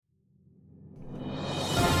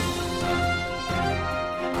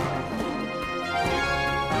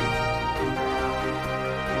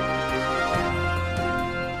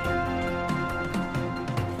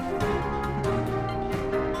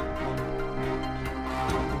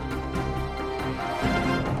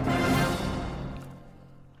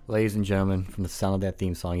Ladies and gentlemen, from the sound of that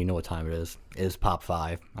theme song, you know what time it is. It is Pop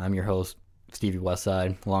 5. I'm your host, Stevie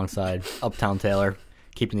Westside, alongside Uptown Taylor.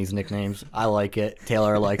 Keeping these nicknames. I like it.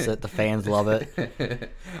 Taylor likes it. The fans love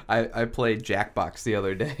it. I played Jackbox the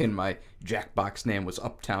other day, and my Jackbox name was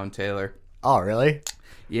Uptown Taylor. Oh, really?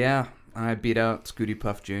 Yeah, I beat out Scooty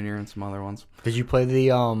Puff Jr. and some other ones. Did you play the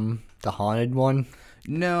haunted one?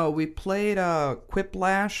 No, we played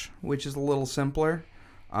Quiplash, which is a little simpler.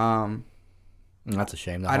 That's a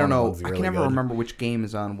shame. I don't know. I can never remember which game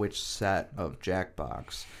is on which set of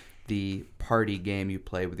Jackbox. The party game you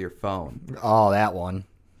play with your phone. Oh, that one.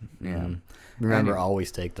 Yeah. Remember,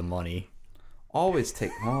 always take the money. Always take...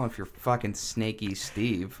 Well, if you're fucking Snaky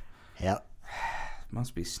Steve. Yep.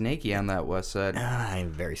 Must be snaky on that west side. I'm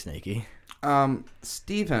very snaky.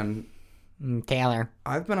 Steven. Taylor.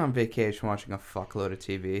 I've been on vacation watching a fuckload of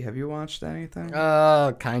TV. Have you watched anything?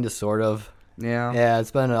 Kind of, sort of. Yeah. Yeah, it's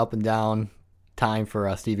been an up and down time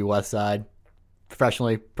for Stevie Westside.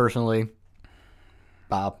 Professionally, personally,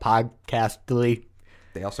 podcastly.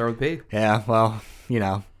 They all start with P. Yeah, well, you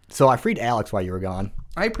know. So I freed Alex while you were gone.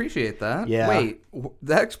 I appreciate that. Yeah. Wait,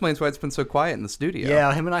 that explains why it's been so quiet in the studio.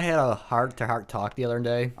 Yeah, him and I had a heart-to-heart talk the other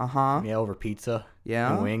day. Uh-huh. Yeah, over pizza.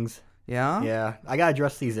 Yeah. And wings. Yeah? Yeah. I got to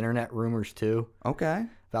address these internet rumors, too, Okay.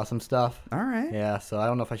 about some stuff. All right. Yeah, so I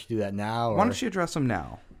don't know if I should do that now. Or... Why don't you address them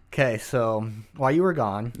now? Okay, so while you were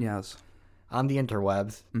gone, Yes. on the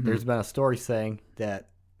interwebs, there's been a story saying that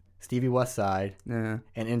Stevie Westside Yeah.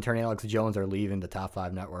 and intern Alex Jones are leaving the Top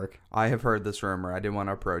 5 network I have heard this rumor. I didn't want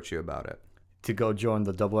to approach you about it. to go join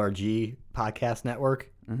the RRG podcast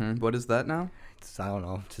network. Mm-hmm. What is that now? I don't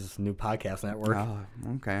know. It's just a new podcast network. Oh,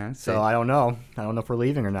 okay. I see. So I don't know. I don't know if we're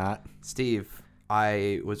leaving or not. Steve,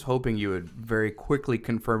 I was hoping you would very quickly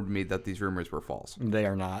confirm to me that these rumors were false. They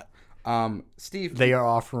are not. Steve. They are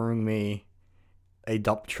offering me a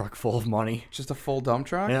dump truck full of money. Just a full dump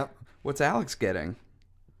truck? Yep. What's Alex getting?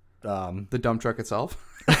 The dump truck itself?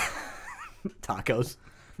 Tacos.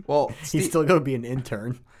 Well, He's still going to be an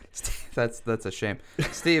intern. Steve, that's a shame.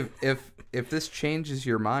 Steve, if this changes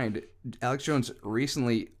your mind, Alex Jones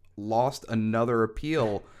recently lost another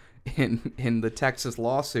appeal in the Texas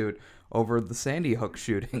lawsuit over the Sandy Hook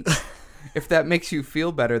shootings. If that makes you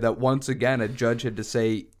feel better, that once again a judge had to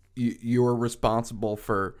say you were responsible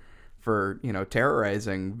for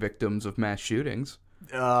terrorizing victims of mass shootings.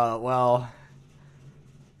 Well,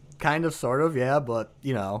 kind of, sort of, yeah, but,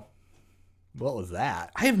 you know, what was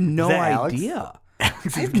that? I have no idea.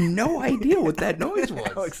 I have no idea what that noise was.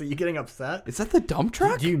 Alex, are you getting upset? Is that the dump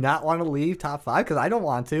truck? Do you not want to leave Top 5? Because I don't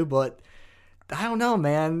want to, but I don't know,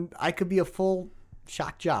 man. I could be a full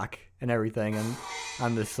shock jock and everything and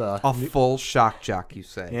on this. A full shock jock, you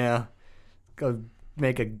say? Yeah. Go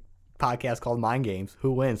make a podcast called Mind Games.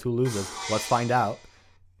 Who wins? Who loses? Let's find out.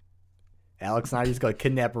 Alex and I just going to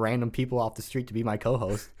kidnap random people off the street to be my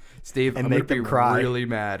co-host. Steve, and I'm make going to them be cry. really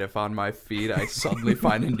mad if on my feed I suddenly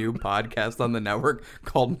find a new podcast on the network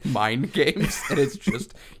called Mind Games, and it's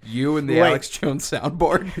just you and the Wait. Alex Jones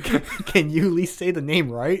soundboard. Can you at least say the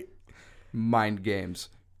name right? Mind Games.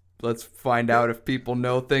 Let's find out if people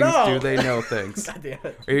know things. No. Do they know things? God damn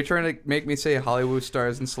it. Are you trying to make me say Hollywood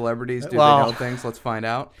stars and celebrities? Do Well- they know things? Let's find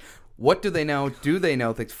out. What do they know? Do they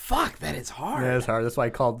know things? Fuck, that is hard. Yeah, it's hard. That's why I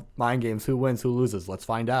called Mind Games. Who wins? Who loses? Let's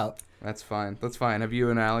find out. That's fine. That's fine. Have you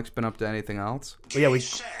and Alex been up to anything else? Well, yeah, we.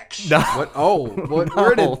 No. What? Oh, what?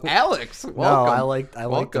 Where did Alex? Welcome. No, I like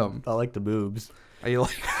Welcome. I like the boobs. Are you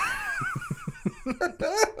like?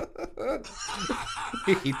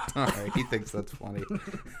 he thinks that's funny.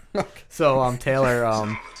 So, Taylor,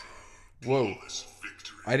 Whoa!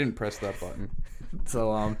 I didn't press that button.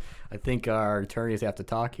 so, I think our attorneys have to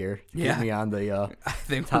talk here. Yeah. Get me on the I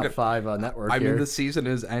think top we're 5 network I here. mean, the season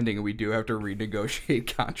is ending, and we do have to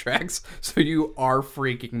renegotiate contracts. So you are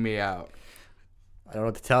freaking me out. I don't know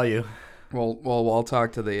what to tell you. Well, I'll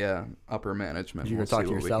talk to the upper management. You're We'll gonna talk see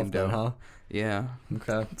to what we yourself can then, do. huh? Yeah,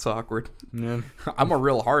 Okay. it's awkward. Yeah. I'm a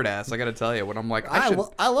real hard ass. I got to tell you, when I'm like, I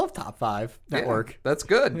love top 5 Yeah, network, that's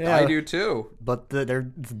good. Yeah. I do too. but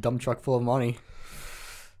it's a dump truck full of money.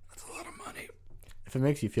 That's a lot of money. If it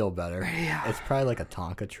makes you feel better, Yeah. it's probably like a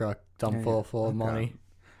Tonka truck dump full of money.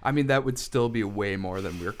 I mean, that would still be way more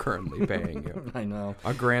than we're currently paying you. I know.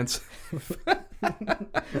 A grand.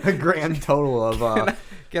 A grand total of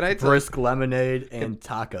Can I tell? brisk lemonade and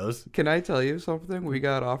tacos. Can I tell you something? We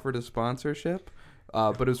got offered a sponsorship,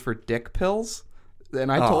 but it was for dick pills,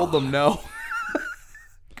 and I told them no.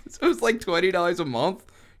 'Cause it was like $20 a month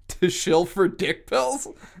to shill for dick pills,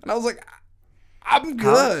 and I was like, I'm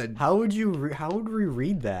good. How would we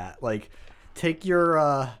read that? Like, take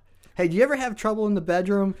your hey, do you ever have trouble in the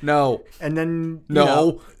bedroom? No. And then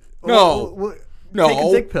No. No. No. Take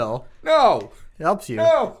a dick pill. No. It helps you.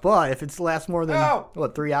 No. But if it lasts more than,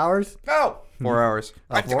 what, 3 hours? No. 4 hours.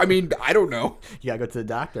 Four? I mean, I don't know. You gotta go to the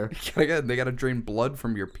doctor. They gotta drain blood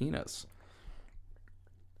from your penis.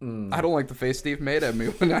 I don't like the face Steve made at me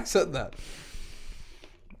when I said that.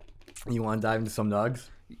 You want to dive into some nugs?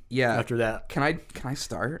 Yeah. After that. Can I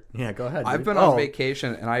start? Yeah, go ahead. I've dude. been on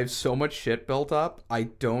vacation and I have so much shit built up. I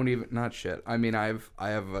don't even not shit. I mean, I have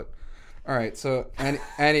a. All right. So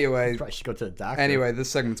anyway, Probably should go to the doctor. anyway, this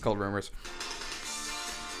segment's called Rumors.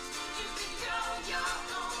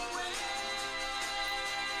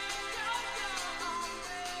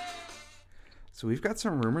 So we've got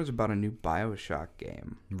some rumors about a new BioShock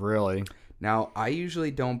game. Really? Now, I usually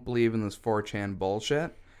don't believe in this 4chan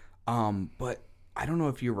bullshit, but I don't know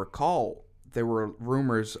if you recall, there were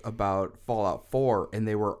rumors about Fallout 4, and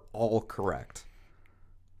they were all correct.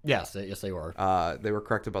 Yes, they were. They were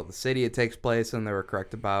correct about the city it takes place in. They were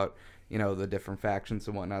correct about, the different factions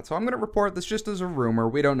and whatnot. So I'm going to report this just as a rumor.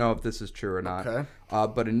 We don't know if this is true or not. Okay.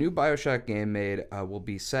 But a new BioShock game made will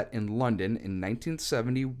be set in London in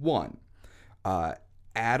 1971.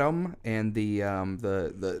 Adam and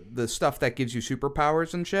the stuff that gives you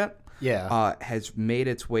superpowers and shit has made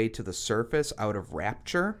its way to the surface out of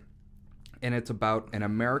Rapture. And it's about an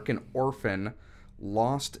American orphan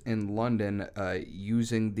lost in London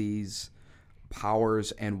using these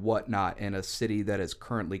powers and whatnot in a city that is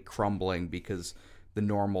currently crumbling because the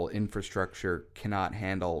normal infrastructure cannot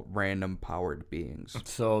handle random powered beings.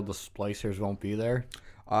 So the splicers won't be there?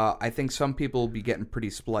 I think some people will be getting pretty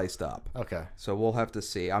spliced up. Okay. So we'll have to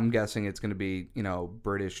see. I'm guessing it's going to be,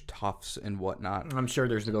 British toughs and whatnot. I'm sure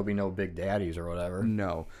there's going to be no big daddies or whatever.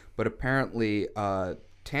 No. But apparently,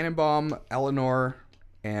 Tannenbaum, Eleanor,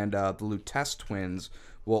 and the Lutece twins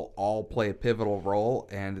will all play a pivotal role,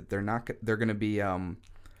 and they're going to be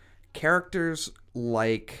characters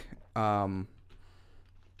like in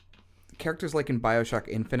BioShock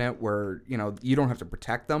Infinite, where you don't have to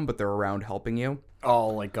protect them, but they're around helping you. Oh,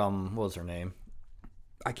 like what was her name?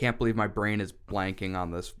 I can't believe my brain is blanking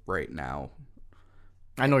on this right now.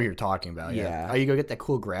 I know what you're talking about. Yeah. Oh, you go get that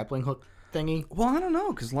cool grappling hook thingy? Well, I don't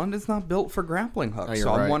know, because London's not built for grappling hooks. You're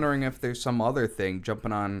So I'm right. wondering if there's some other thing,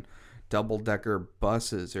 jumping on double-decker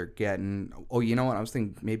buses or getting... Oh, you know what? I was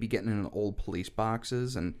thinking maybe getting in old police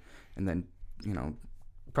boxes and then,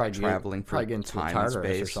 Probably traveling for getting to time and Tartarus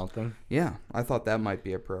space or something. Yeah, I thought that might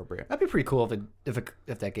be appropriate. That'd be pretty cool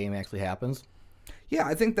if that game actually happens. Yeah,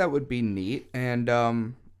 I think that would be neat, and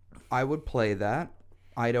I would play that.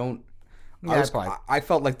 I don't... Yeah, I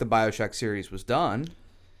felt like the BioShock series was done.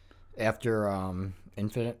 After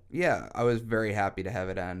Infinite? Yeah, I was very happy to have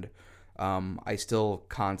it end. I still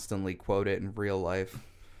constantly quote it in real life.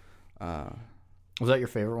 Was that your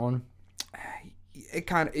favorite one? It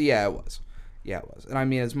kind of... Yeah, it was. Yeah, it was. And I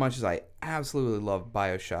mean, as much as I absolutely love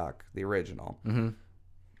BioShock, the original,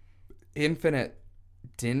 Infinite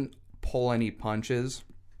didn't pull any punches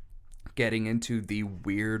getting into the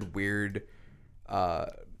weird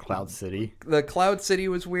Cloud City. The Cloud City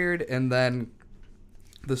was weird, and then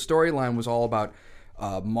the storyline was all about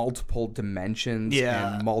multiple dimensions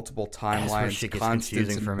and multiple timelines, shit gets constants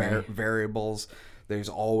confusing and for me. variables. There's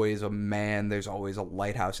always a man, there's always a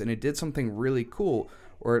lighthouse, and it did something really cool.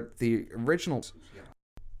 Or the originals...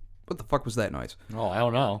 What the fuck was that noise? Oh, I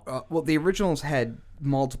don't know. Well, the originals had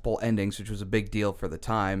multiple endings, which was a big deal for the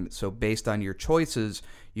time. So based on your choices,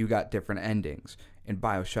 you got different endings. In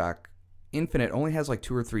BioShock Infinite only has like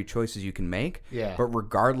 2 or 3 choices you can make. Yeah. But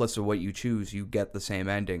regardless of what you choose, you get the same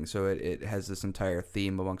ending. So it has this entire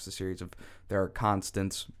theme amongst the series of there are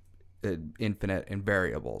constants, infinite, and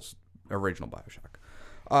variables. Original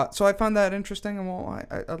BioShock. So I found that interesting, and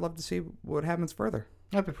I'd love to see what happens further.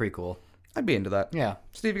 That'd be pretty cool. I'd be into that. Yeah.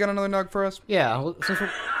 Steve, you got another nug for us? Yeah. Well,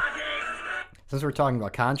 since we're talking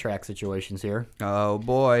about contract situations here, Oh,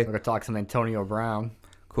 boy. we're going to talk some Antonio Brown.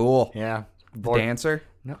 Cool. Yeah. Dancer?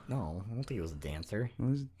 No, I don't think he was a dancer.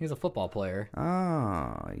 He was a football player.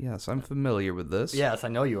 Ah, yes, I'm familiar with this. Yes, I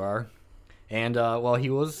know you are. And, he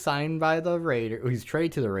was signed by the Raiders. He's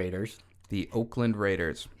traded to the Raiders. The Oakland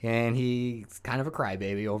Raiders. And he's kind of a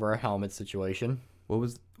crybaby over a helmet situation. What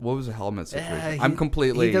was the helmet situation? I'm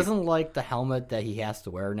completely... He doesn't like the helmet that he has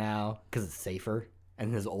to wear now because it's safer.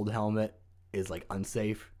 And his old helmet is,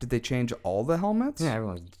 unsafe. Did they change all the helmets?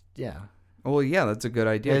 Yeah, Well, yeah, that's a good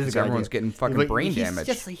idea because everyone's getting fucking brain damage.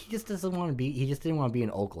 He just doesn't want to be. He just didn't want to be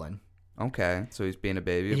in Oakland. Okay, so he's being a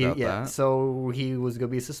baby about that. So he was gonna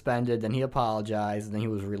be suspended. Then he apologized, and then he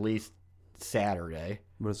was released Saturday.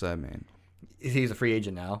 What does that mean? He's a free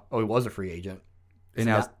agent now. Oh, he was a free agent. And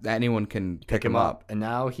now anyone can pick him up. And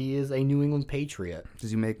now he is a New England Patriot.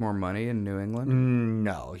 Does he make more money in New England?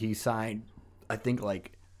 No, he signed. I think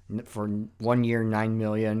like for 1 year, 9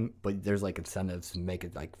 million, but there's like incentives to make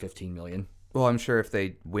it like 15 million. Well, I'm sure if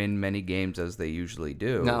they win many games as they usually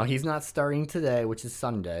do. No, he's not starting today, which is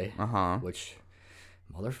Sunday. Which,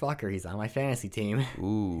 motherfucker, he's on my fantasy team.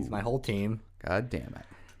 ooh, He's my whole team. God damn it.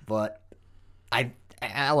 But I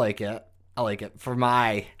like it. I like it for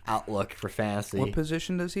my outlook for fantasy. What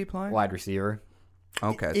position does he play? Wide receiver.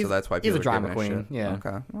 Okay, so that's why he's people a are drama giving queen. shit. Yeah.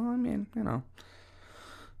 Okay. Well, I mean,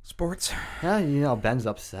 sports. Yeah, Ben's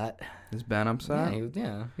upset. Is Ben upset?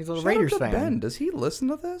 He's a Shout Raiders out to fan. Ben. Does he listen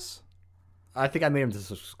to this? I think I made him to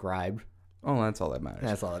subscribe. Oh, that's all that matters.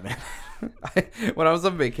 That's all that matters. When I was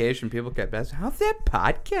on vacation, people kept asking, "How's that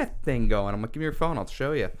podcast thing going?" I'm like, "Give me your phone. I'll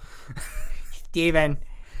show you." Steven,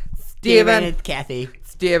 it's Kathy.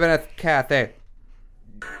 Steven, it's Kathy.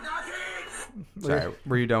 Sorry,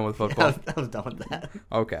 were you done with football? I was done with that.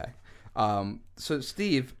 Okay. So,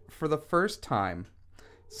 Steve, for the first time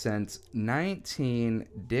since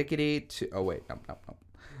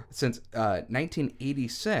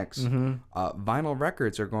 1986, vinyl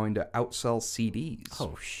records are going to outsell CDs.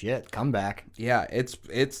 Oh shit! Come back. Yeah, it's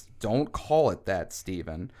don't call it that,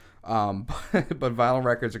 Steven. But vinyl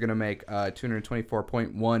records are going to make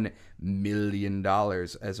 $224.1 million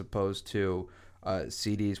as opposed to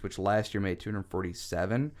CDs, which last year made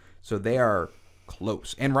 247. So they are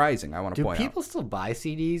close and rising. I want to point out. Do people still buy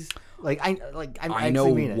CDs? I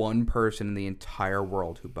know one person in the entire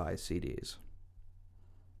world who buys CDs.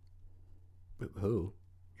 Who?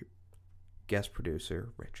 Guest producer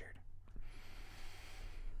Richard.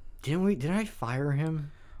 Didn't I fire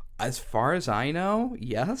him? As far as I know,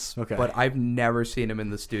 yes. Okay. But I've never seen him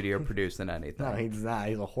in the studio producing anything. No, he's not.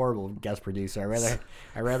 He's a horrible guest producer.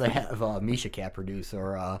 I'd rather have Misha Cat produce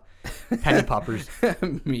or Penny Poppers.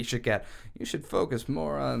 Misha Cat, you should focus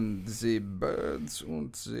more on the birds.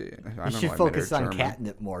 You should focus on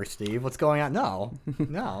catnip more, Steve. What's going on? No.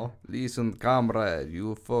 Listen, comrade,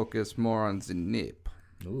 you focus more on the nip.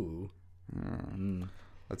 Ooh.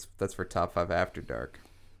 That's for Top 5 After Dark.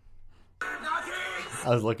 I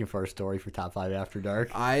was looking for a story for Top 5 After Dark.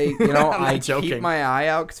 I keep my eye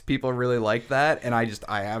out because people really like that, and I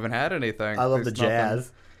haven't had anything. I love the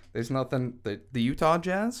Jazz. There's nothing. The Utah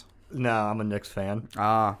Jazz? No, I'm a Knicks fan.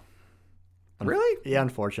 Really? Yeah,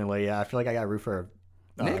 unfortunately, yeah. I feel like I got to root for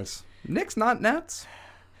Knicks. Knicks, not Nets.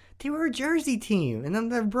 They were a Jersey team, and then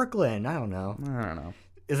they're Brooklyn. I don't know.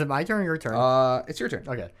 Is it my turn or your turn? It's your turn.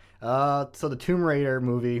 Okay. So the Tomb Raider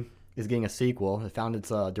movie is getting a sequel. It found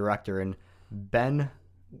its director in Ben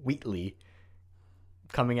Wheatley,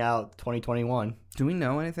 coming out 2021. Do we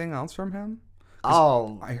know anything else from him?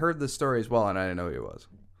 Oh, I heard this story as well, and I didn't know who he was.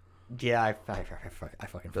 Yeah, I fucking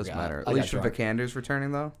Doesn't forgot. matter. Alicia Vikander's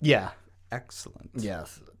returning, though? Yeah. Excellent.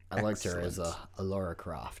 Yes. I liked her as a Lara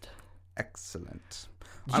Croft. Excellent.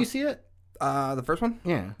 Did you see it? The first one?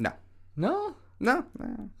 Yeah. No. No? No.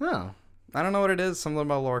 No. I don't know what it is. Something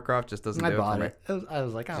about Lara Croft just doesn't do it for me. I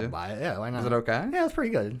was like, I'll buy it. Yeah, why not? Is it okay? Yeah, it's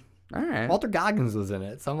pretty good. All right. Walter Goggins was in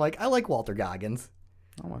it, so I'm like, I like Walter Goggins.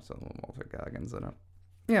 I'll watch something with Walter Goggins in it.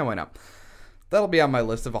 Yeah, why not? That'll be on my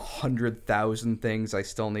list of 100,000 things I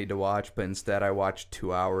still need to watch, but instead I watched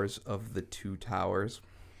 2 hours of The Two Towers.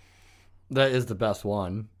 That is the best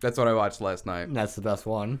one. That's what I watched last night. That's the best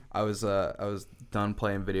one. I was done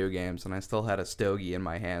playing video games, and I still had a stogie in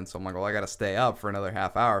my hand, so I'm like, well, I got to stay up for another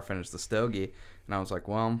half hour, finish the stogie. And I was like,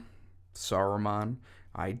 well, Saruman,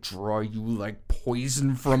 I draw you like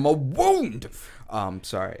poison from a wound.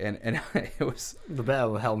 Sorry, and it was the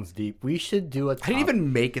Battle of Helm's Deep. We should do a. I didn't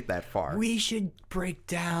even make it that far. We should break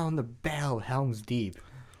down the Battle of Helm's Deep.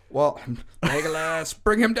 Well, Legolas,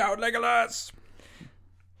 bring him down, Legolas.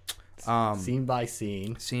 Scene by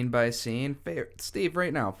scene. Scene by scene. Steve,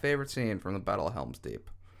 right now, favorite scene from the Battle of Helm's Deep.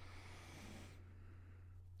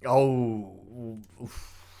 Oh,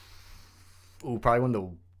 probably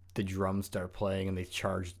when the drums start playing and they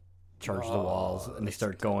charge the walls and they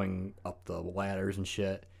start going up the ladders and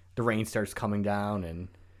shit. The rain starts coming down and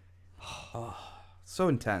so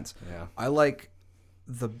intense. Yeah. I like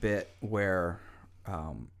the bit where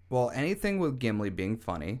anything with Gimli being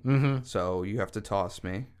funny. Mm-hmm. So you have to toss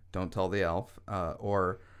me. Don't tell the elf.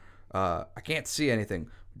 Or I can't see anything.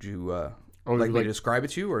 Would you like me to describe it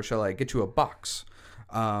to you, or shall I get you a box?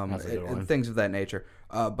 That's a good one. Things of that nature.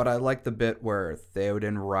 But I like the bit where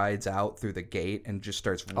Theoden rides out through the gate and just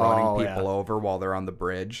starts running people over while they're on the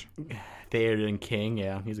bridge. Theoden King,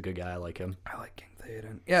 yeah, he's a good guy. I like him. I like King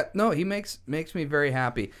Theoden. Yeah, no, he makes me very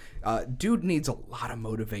happy. Dude needs a lot of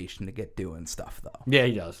motivation to get doing stuff, though. Yeah,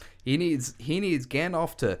 he does. He needs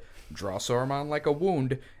Gandalf to draw Saruman like a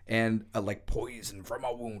wound and like poison from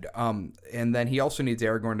a wound. And then he also needs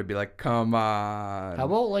Aragorn to be like, come on. How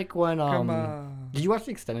about like when Come on. did you watch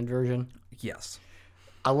the extended version? Yes.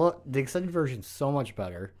 I love the extended version so much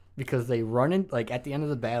better because they run in like at the end of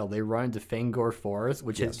the battle they run into Fangor Forest,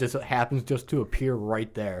 which is just happens just to appear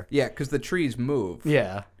right there. Yeah, because the trees move.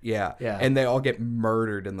 Yeah. Yeah. Yeah. And they all get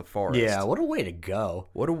murdered in the forest. Yeah, what a way to go.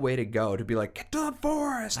 What a way to go, to be like, get to the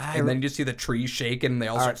forest. And then you just see the trees shaking and they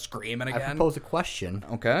all start screaming I again. propose a question.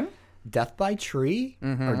 Okay. Death by tree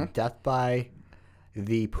or death by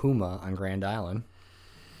the puma on Grand Island?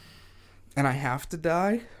 And I have to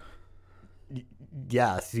die?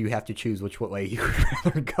 Yes, you have to choose which way you would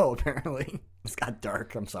rather go, apparently. It's got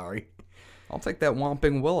dark, I'm sorry. I'll take that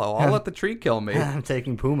Whomping Willow. I'll let the tree kill me. I'm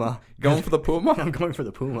taking puma. Going for the puma? I'm going for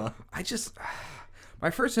the puma. My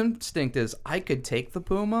first instinct is I could take the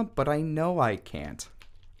puma, but I know I can't.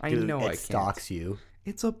 Dude, I it can't. stalks you.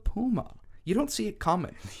 It's a puma. You don't see it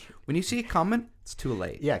coming. When you see it coming, it's too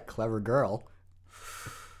late. Yeah, clever girl.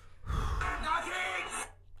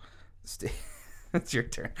 Steve, it's your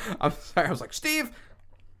turn. I'm sorry. I was like, Steve.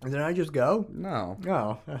 Did I just go? No.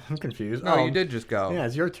 No, I'm confused. No, you did just go. Yeah,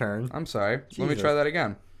 it's your turn. I'm sorry. Let me Jesus. try that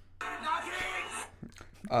again.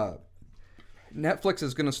 Netflix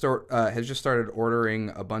is gonna start. Has just started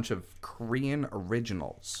ordering a bunch of Korean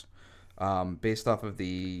originals, based off of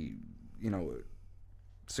the,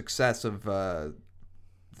 success of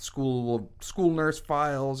School Nurse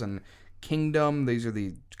Files and Kingdom. These are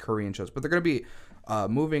the Korean shows, but they're gonna be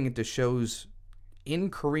moving into shows in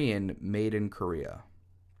Korean, made in Korea.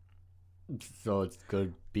 So it's going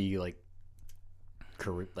to be like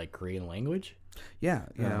Korean language? Yeah,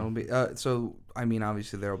 it'll be, so I mean,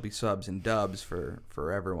 obviously there will be subs and dubs for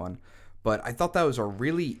everyone, but I thought that was a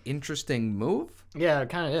really interesting move. Yeah, it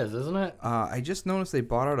kind of is, isn't it? I just noticed they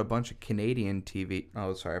bought out a bunch of Canadian TV.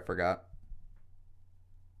 Oh, sorry, I forgot.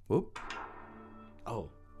 Whoop. Oh,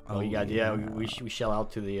 you got we shell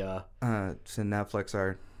out to the. So Netflix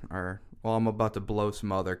are well, I'm about to blow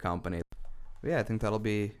some other company. But yeah, I think that'll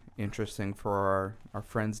be interesting for our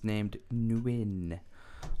friends named Nguyen.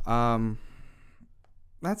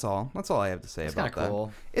 That's all I have to say about that.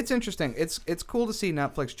 Cool. It's interesting. It's cool to see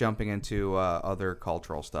Netflix jumping into other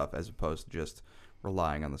cultural stuff as opposed to just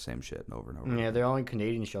relying on the same shit over and over. Yeah, the only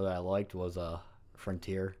Canadian show that I liked was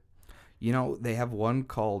Frontier. They have one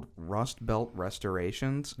called Rust Belt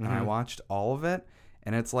Restorations, and I watched all of it,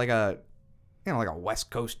 and it's like a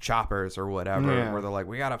West Coast Choppers or whatever, where they're like,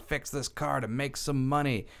 we gotta fix this car to make some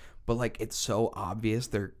money, but like it's so obvious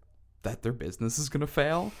that their business is gonna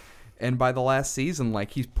fail. And by the last season,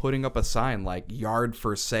 like, he's putting up a sign like "yard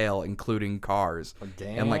for sale, including cars,"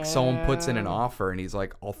 and like someone puts in an offer, and he's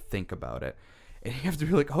like, "I'll think about it," and you have to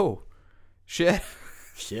be like, "Oh, shit."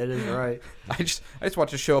 Shit is right. I just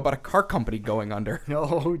watched a show about a car company going under.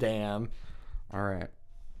 Oh, damn. All right.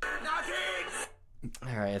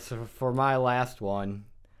 All right, so for my last one,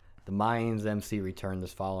 the Mayans MC returned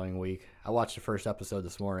this following week. I watched the first episode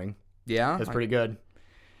this morning. Yeah? It's pretty good.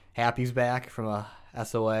 Happy's back from a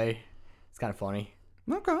SOA. It's kind of funny.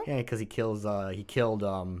 Okay. Yeah, because he killed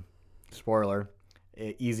spoiler,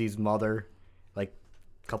 Easy's mother, like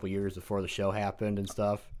a couple years before the show happened and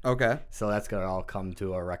stuff. Okay. So that's gonna all come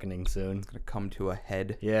to a reckoning soon. It's gonna come to a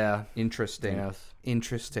head. Yeah. Interesting. Yes.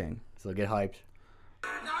 Interesting. So get hyped.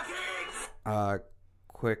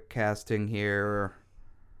 Quick casting here.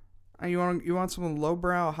 You want something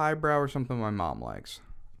lowbrow, highbrow, or something my mom likes?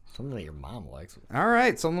 Something that your mom likes. All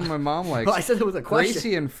right, something my mom likes. Well, I said it was a question.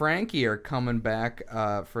 Gracie and Frankie are coming back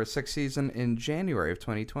for a 6th season in January of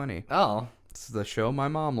 2020. Oh. It's the show my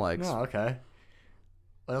mom likes. Oh, okay.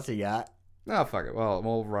 What else you got? Oh, fuck it. Well,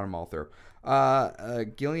 we'll run them all through.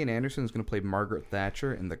 Gillian Anderson is going to play Margaret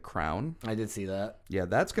Thatcher in The Crown. I did see that. Yeah,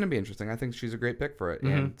 that's going to be interesting. I think she's a great pick for it,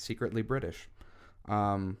 and secretly British.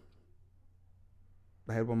 I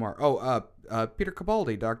had one more. Oh, Peter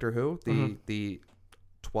Capaldi, Doctor Who, the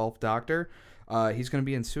 12th Doctor. He's going to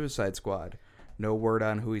be in Suicide Squad. No word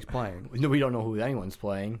on who he's playing. No, we don't know who anyone's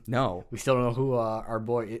playing. No. We still don't know who our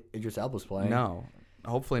boy Idris Elba's playing. No.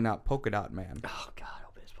 Hopefully not Polka Dot Man. Oh, God, I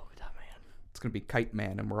hope it's Polka Dot Man. It's going to be Kite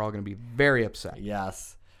Man, and we're all going to be very upset.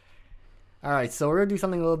 Yes. All right, so we're going to do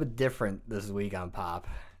something a little bit different this week on Pop.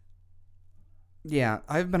 Yeah,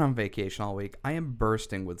 I've been on vacation all week. I am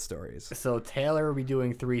bursting with stories. So Taylor will be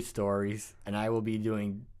doing 3 stories, and I will be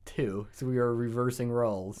doing 2. So we are reversing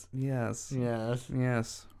roles. Yes. Yes.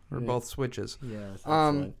 Yes. We're both switches. Yes.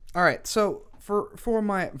 All right. So for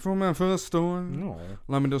my first story,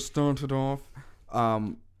 let me just start it off.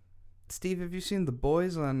 Steve, have you seen The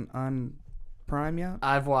Boys on Prime yet?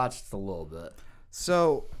 I've watched a little bit.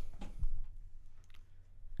 So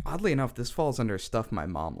Oddly enough, this falls under stuff my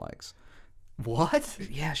mom likes. What?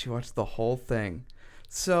 Yeah, she watched the whole thing.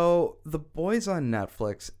 So, The Boys on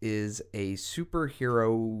Netflix is a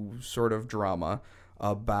superhero sort of drama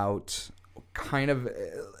about kind of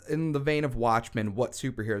in the vein of Watchmen, what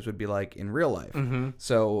superheroes would be like in real life.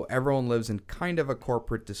 So, everyone lives in kind of a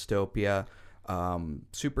corporate dystopia.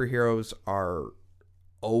 Superheroes are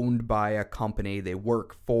owned by a company. They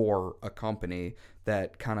work for a company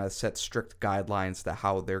that kind of sets strict guidelines to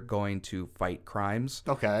how they're going to fight crimes.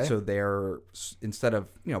 Okay. So they're, instead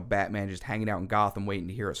of, Batman just hanging out in Gotham waiting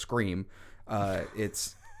to hear a scream,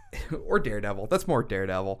 it's, or Daredevil. That's more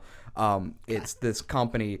Daredevil. It's this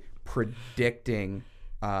company predicting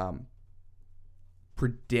ahead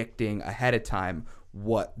of time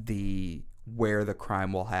where the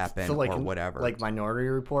crime will happen, So like or whatever. Like Minority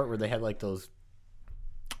Report, where they had like those.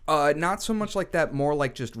 Not so much like that, more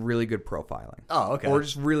like just really good profiling. Oh, okay. Or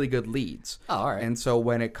just really good leads. Oh, all right. And so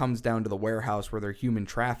when it comes down to the warehouse where they're human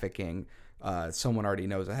trafficking, someone already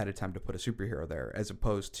knows ahead of time to put a superhero there, as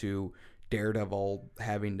opposed to Daredevil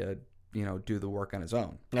having to, do the work on his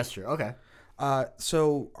own. That's true. Okay.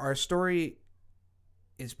 So our story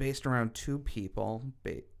is based around two people,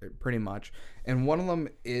 pretty much. And one of them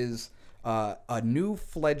is a new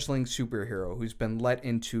fledgling superhero who's been let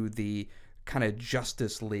into the kind of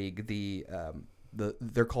Justice League,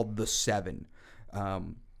 they're called the Seven,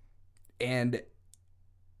 and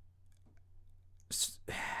it's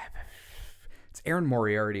Aaron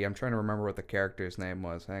Moriarty. I'm trying to remember what the character's name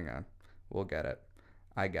was. Hang on, we'll get it.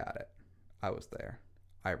 I got it. I was there.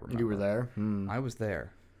 I remember. You were there. I was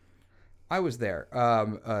there.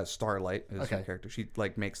 Starlight is her character. She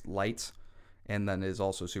makes lights, and then is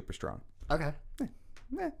also super strong. Okay.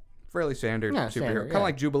 Fairly standard superhero, standard, kind of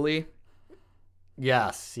like Jubilee.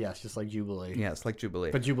 Yes, just like Jubilee. Yes, like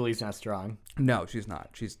Jubilee. But Jubilee's not strong. No, she's not.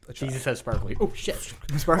 She's a child. She just has sparkly. Oh shit!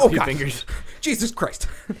 Sparkly fingers. Jesus Christ.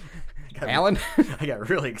 Alan? I got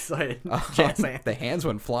really excited. The hands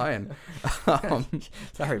went flying. Sorry you want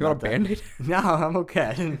about a that. Band-Aid? No, I'm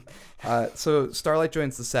okay. So Starlight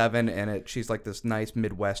joins the Seven, and she's like this nice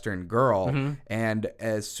Midwestern girl. And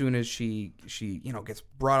as soon as she gets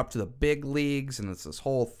brought up to the big leagues, and it's this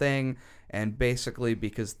whole thing. And basically,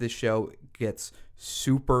 because this show gets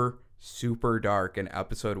super, super dark in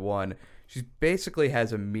episode 1, she basically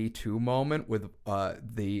has a Me Too moment with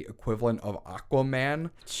the equivalent of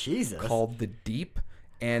Aquaman. Jesus. Called The Deep.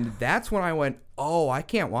 And that's when I went, oh, I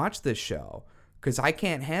can't watch this show because I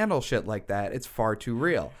can't handle shit like that. It's far too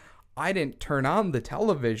real. I didn't turn on the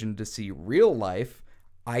television to see real life.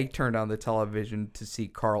 I turned on the television to see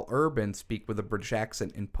Carl Urban speak with a British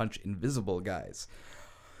accent and punch invisible guys.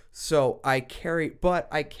 So I carried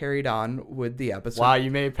on with the episode. Wow,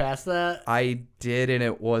 you made it past that? I did, and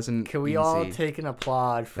it wasn't Can we easy. all take an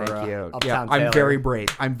applaud for Thank you. Uptown I'm Taylor? very brave.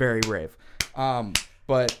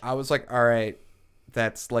 But I was like, all right,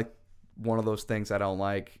 that's like one of those things I don't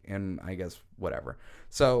like, and I guess whatever.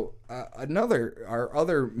 So our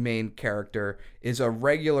other main character is a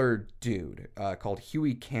regular dude called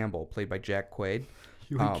Huey Campbell, played by Jack Quaid.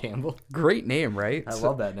 Huey Campbell? Great name, right? I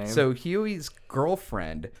love that name. So Huey's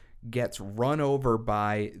girlfriend gets run over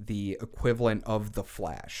by the equivalent of the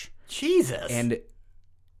Flash. Jesus. And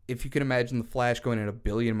if you can imagine the Flash going at 1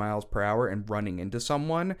 billion miles per hour and running into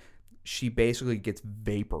someone, she basically gets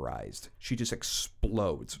vaporized. She just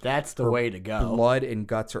explodes. That's the way to go. Blood and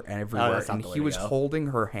guts are everywhere. that's not And the way he to was go. holding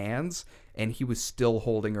her hands, and he was still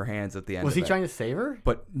holding her hands at the end Was of he it. trying to save her?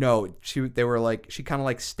 But no, she kind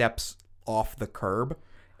of steps off the curb,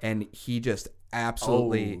 and he just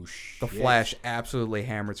absolutely, the Flash absolutely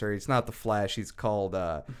hammers her. He's not the Flash. He's called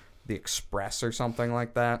the Express or something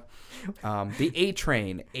like that. The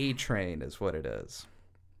A-Train is what it is.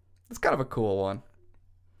 It's kind of a cool one.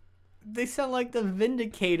 They sound like the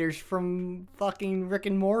Vindicators from fucking Rick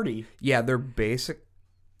and Morty. Yeah, they're basic.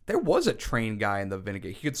 There was a train guy in the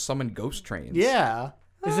Vindicator. He could summon ghost trains. Yeah.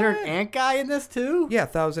 Is there an ant guy in this too? Yeah,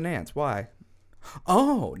 1,000 ants. Why?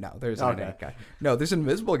 Oh, no, there's an ant guy. No, there's an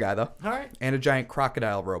invisible guy, though. All right. And a giant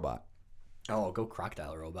crocodile robot. Oh, go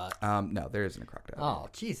Crocodile Robot. No, there isn't a crocodile. Oh,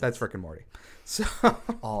 Jesus. That's Rick and Morty. So,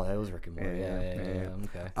 Oh, that was Rick and Morty. Yeah.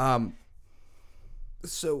 Okay.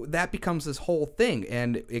 so that becomes this whole thing,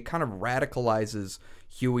 and it kind of radicalizes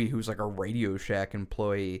Huey, who's like a Radio Shack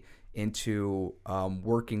employee, into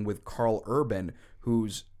working with Carl Urban,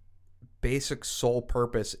 whose basic sole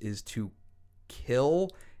purpose is to kill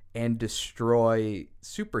and destroy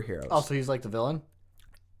superheroes. Oh, so he's like the villain?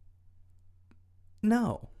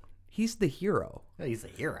 No, he's the hero. Yeah, he's the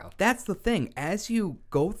hero. That's the thing. As you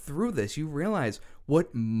go through this, you realize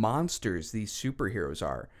what monsters these superheroes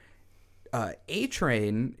are.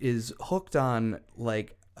 A-Train is hooked on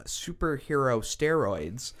superhero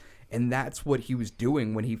steroids, and that's what he was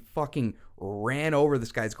doing when he fucking ran over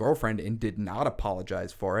this guy's girlfriend and did not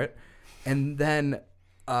apologize for it. And then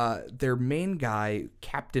their main guy,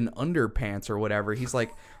 Captain Underpants or whatever, he's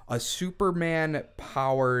like a Superman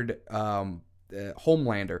powered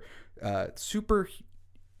Homelander,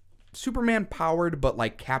 Superman powered, but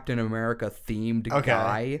like Captain America themed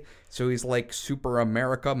guy. So he's like Super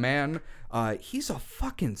America man. He's a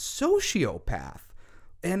fucking sociopath.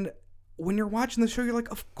 And when you're watching the show, you're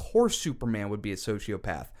like, of course Superman would be a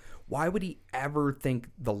sociopath. Why would he ever think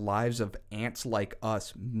the lives of ants like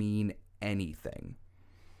us mean anything?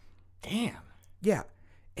 Damn. Yeah.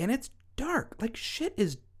 And it's dark. Like, shit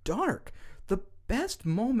is dark. The best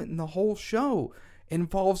moment in the whole show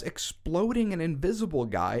involves exploding an invisible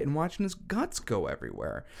guy and watching his guts go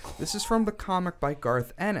everywhere. This is from the comic by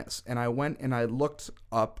Garth Ennis. And I went and I looked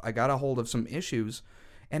up, I got a hold of some issues,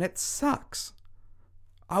 and it sucks.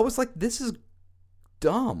 I was like, this is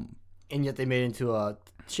dumb. And yet they made it into a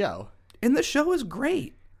show. And the show is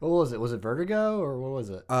great. What was it? Was it Vertigo or what was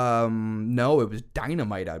it? No, it was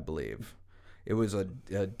Dynamite, I believe. It was a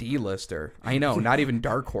D-lister. I know, not even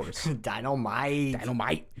Dark Horse.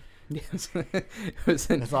 Dynamite. Yes. It was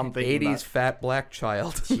an 80s fat black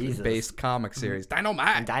child based comic series.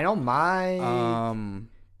 Dynamite.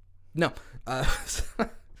 No.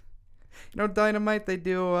 Dynamite, they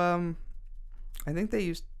do, I think they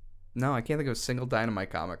used, no, I can't think of a single Dynamite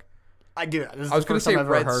comic. I was going to say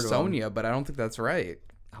Red Sonja, but I don't think that's right.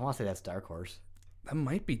 I want to say that's Dark Horse. That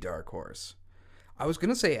might be Dark Horse. I was going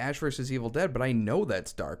to say Ash vs. Evil Dead, but I know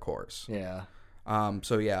that's Dark Horse. Yeah.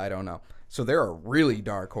 So yeah, I don't know. So there are really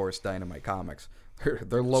Dark Horse Dynamite comics.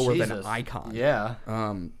 They're lower than Icon. Yeah.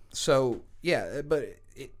 So yeah, but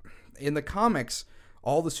in the comics,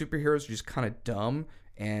 all the superheroes are just kind of dumb,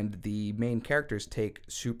 and the main characters take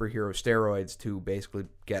superhero steroids to basically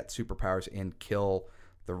get superpowers and kill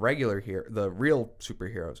the real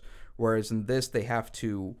superheroes. Whereas in this, they have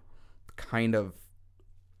to kind of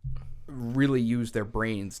really use their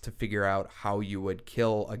brains to figure out how you would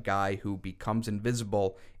kill a guy who becomes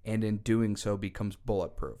invisible and in doing so becomes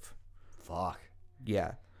bulletproof. Fuck.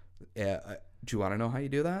 Yeah. Do you want to know how you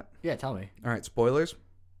do that? Yeah, tell me. All right, spoilers.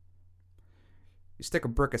 You stick a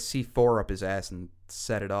brick of C4 up his ass and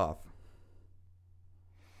set it off.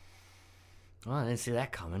 Oh, I didn't see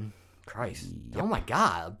that coming. Christ. Yep. Oh my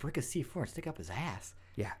God, a brick of C4 and stick up his ass.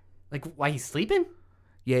 Yeah. Like, why he's sleeping?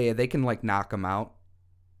 Yeah, they can like knock him out,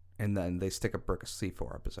 and then they stick a brick of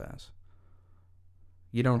C4 up his ass.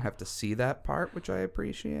 You don't have to see that part, which I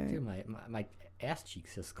appreciate. Dude, my ass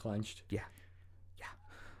cheeks just clenched. Yeah.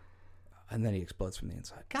 And then he explodes from the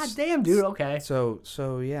inside. God damn, dude. Okay. So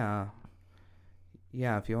yeah.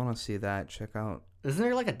 Yeah, if you want to see that, check out Isn't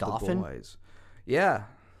there like a The dolphin? Boys. Yeah,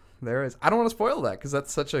 there is. I don't want to spoil that because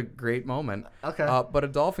that's such a great moment. Okay. But a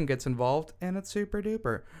dolphin gets involved, and it's super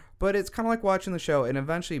duper. But it's kind of like watching the show, and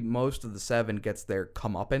eventually most of the 7 gets their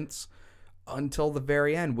comeuppance until the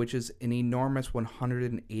very end, which is an enormous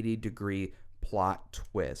 180-degree plot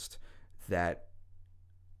twist that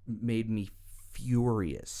made me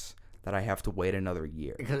furious that I have to wait another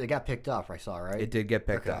year. Because it got picked up, I saw, right? It did get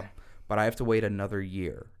picked up, but I have to wait another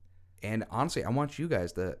year. And honestly, I want you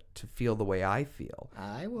guys to feel the way I feel.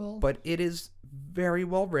 I will. But it is very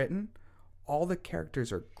well written. All the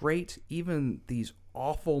characters are great. Even these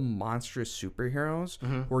awful, monstrous superheroes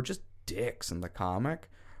who are just dicks in the comic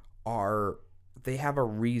they have a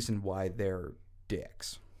reason why they're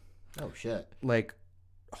dicks. Oh, shit. Like,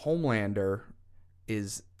 Homelander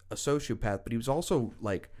is a sociopath, but he was also,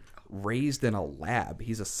 like, raised in a lab.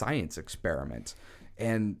 He's a science experiment.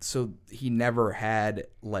 And so he never had,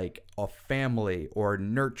 like, a family or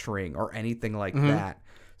nurturing or anything like that.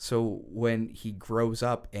 So when he grows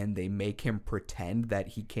up and they make him pretend that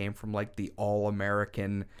he came from, like, the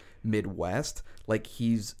all-American Midwest, like,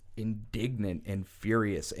 he's indignant and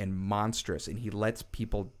furious and monstrous, and he lets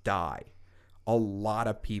people die. A lot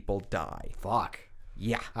of people die. Fuck.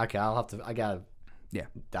 Yeah. Okay, I gotta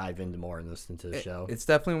dive into more into the show. It's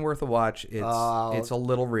definitely worth a watch. It's a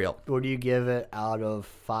little real. What do you give it out of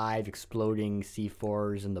 5 exploding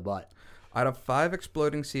C4s in the butt? Out of 5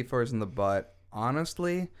 exploding C4s in the butt,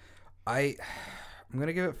 honestly, I'm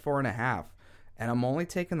gonna give it 4.5, and I'm only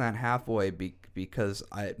taking that halfway because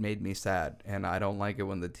it made me sad, and I don't like it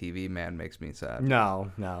when the TV man makes me sad. No,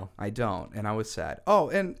 I don't, and I was sad. Oh,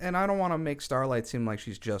 and I don't want to make Starlight seem like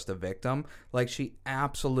she's just a victim. Like, she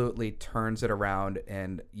absolutely turns it around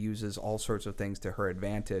and uses all sorts of things to her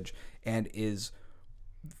advantage, and is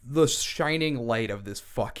the shining light of this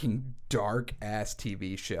fucking dark ass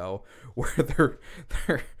TV show where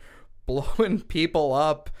they're blowing people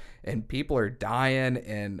up, and people are dying,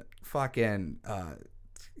 and fucking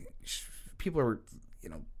people are,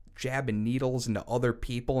 jabbing needles into other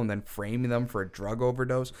people and then framing them for a drug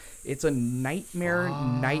overdose. It's a nightmare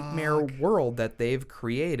world that they've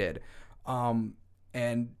created. And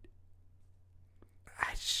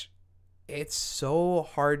it's so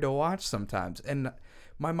hard to watch sometimes. And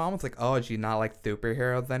my mom was like, "Oh, do you not like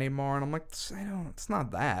superheroes anymore?" And I'm like, it's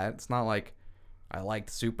not that. It's not like I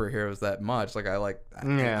liked superheroes that much. Like, I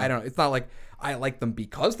don't, it's not like I like them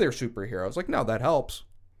because they're superheroes. Like, no, that helps.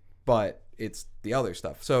 But it's the other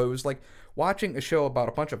stuff. So it was like watching a show about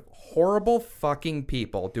a bunch of horrible fucking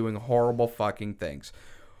people doing horrible fucking things.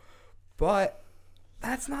 But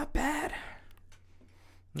that's not bad.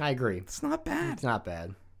 I agree. It's not bad. It's not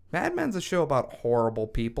bad. Mad Men's a show about horrible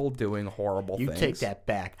people doing horrible things. You take that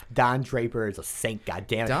back. Don Draper is a saint,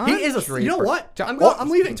 goddammit. Don He is a Draper. You know what? I'm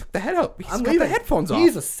leaving. He took the head out. He's I'm got leaving. the headphones off.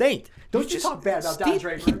 He's a saint. Don't you talk bad about Don Steve,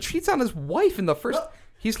 Draper. He cheats on his wife in the first...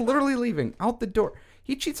 He's literally leaving out the door.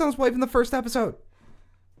 He cheats on his wife in the first episode.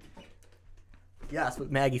 Yes,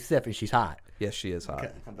 with Maggie Siff, and she's hot. Yes, she is hot.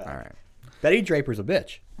 Okay, I'm back. All right. Betty Draper's a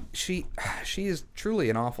bitch. She is truly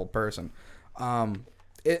an awful person.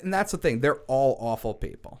 And that's the thing. They're all awful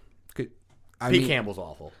people. Pete Campbell's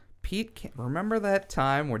awful. Remember that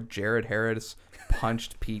time where Jared Harris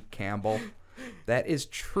punched Pete Campbell? That is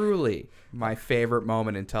truly my favorite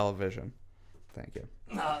moment in television. Thank you.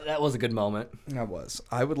 That was a good moment. That was.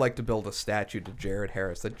 I would like to build a statue to Jared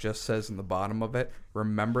Harris that just says in the bottom of it,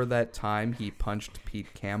 "Remember that time he punched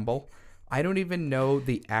Pete Campbell?" I don't even know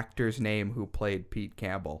the actor's name who played Pete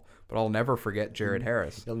Campbell, but I'll never forget Jared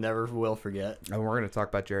Harris. You'll never will forget. And we're going to talk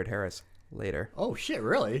about Jared Harris later. Oh, shit,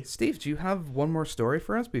 really? Steve, do you have one more story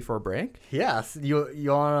for us before break? Yes. You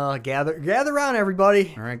want to gather around,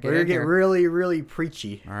 everybody. All right, we're going to get really, really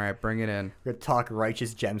preachy. All right, bring it in. We're going to talk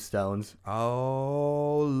righteous gemstones.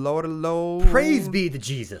 Oh, Lord. Praise be to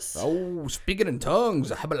Jesus. Oh, speaking in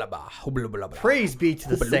tongues. Praise be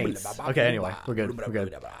to the saints. Okay, anyway, we're good.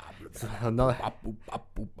 So, I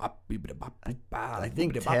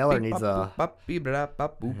think Taylor needs an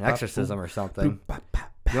exorcism or something.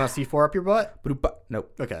 You want to C4 up your butt?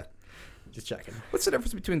 Nope. Okay. Just checking. What's the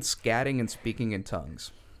difference between scatting and speaking in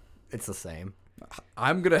tongues? It's the same.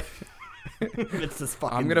 I'm gonna It's just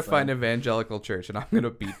fucking I'm gonna find an evangelical church and I'm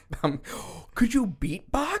gonna beat Could you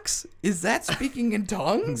beatbox? Is that speaking in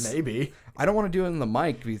tongues? Maybe. I don't want to do it in the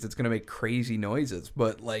mic because it's gonna make crazy noises,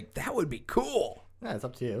 but like that would be cool. Yeah, it's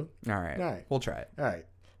up to you. All right. We'll try it. All right.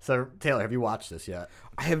 So, Taylor, have you watched this yet?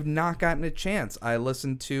 I have not gotten a chance. I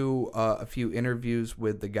listened to a few interviews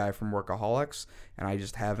with the guy from Workaholics, and I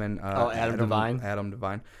just haven't. Adam Devine. Adam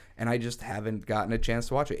Devine, and I just haven't gotten a chance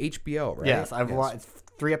to watch it. HBO, right? Yes, I've watched.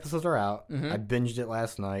 3 episodes are out. I binged it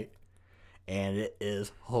last night, and it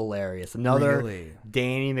is hilarious. Another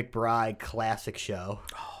Danny McBride classic show.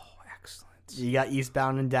 Oh, excellent. You got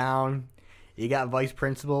Eastbound and Down. You got Vice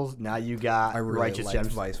Principals. Now you got Righteous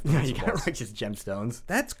Gemstones. Now you got Righteous Gemstones.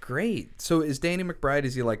 That's great. So is Danny McBride?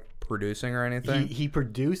 Is he like producing or anything? He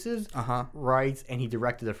produces, writes, and he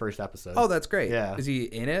directed the first episode. Oh, that's great. Yeah. Is he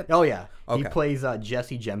in it? Oh yeah. Okay. He plays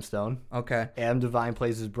Jesse Gemstone. Okay. Adam Devine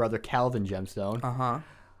plays his brother Calvin Gemstone.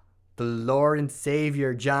 The Lord and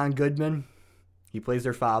Savior John Goodman. He plays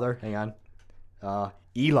their father. Hang on.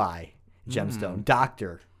 Eli Gemstone.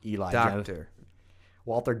 Dr. Eli. Doctor.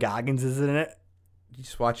 Walter Goggins is in it. You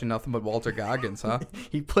just watching nothing but Walter Goggins, huh?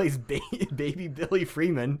 He plays baby Billy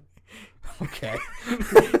Freeman. Okay.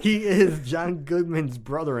 He is John Goodman's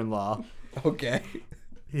brother-in-law. Okay.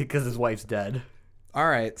 Because his wife's dead. All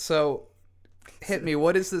right. So, hit me.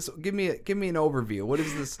 What is this? Give me an overview. What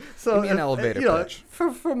is this? So, give me an elevator pitch.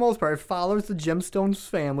 For the most part, it follows the Gemstones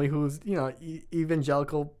family, who's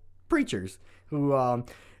evangelical preachers. Who,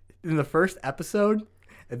 in the first episode,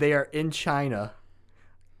 they are in China.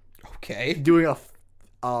 Okay. Doing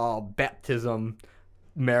a baptism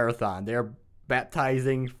marathon. They're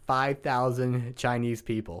baptizing 5,000 Chinese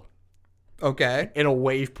people. Okay. In a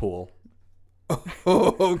wave pool.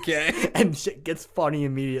 Oh, okay. And shit gets funny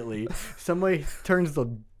immediately. Somebody turns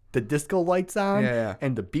the disco lights on,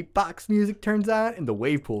 and the beatbox music turns on, and the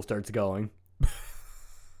wave pool starts going.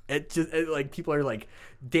 Like people are like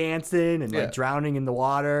dancing and like drowning in the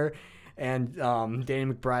water, and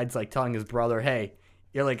Danny McBride's like telling his brother, "Hey,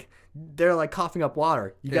 they're like coughing up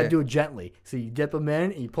water. You got to do it gently. So you dip them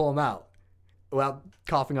in and you pull them out without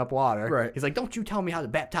coughing up water." Right. He's like, "Don't you tell me how to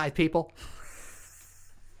baptize people."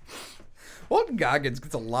 Walton Goggins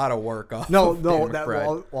gets a lot of work off.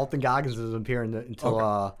 Walton Goggins isn't appearing until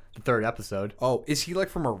the 3rd episode. Oh, is he like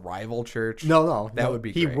from a rival church? No. That would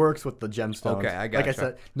be great. He works with the Gemstones. Okay, I gotcha. Like I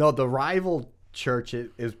said, no, the rival church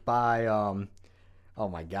is by oh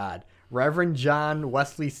my God, Reverend John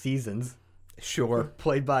Wesley Seasons, Sure.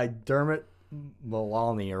 played by Dermot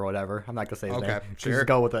Mulroney or whatever. I'm not gonna say his name. Sure. Just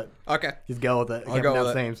go with it. Okay. Just go with it. I I'll can't go pronounce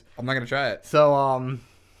with it. names. I'm not gonna try it. So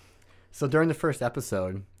during the first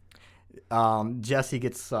episode, Jesse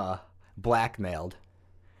gets blackmailed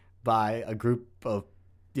by a group of,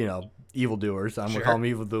 evildoers. I'm gonna call them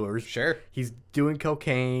evildoers. Sure. He's doing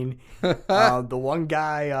cocaine. The one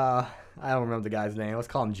guy, I don't remember the guy's name. Let's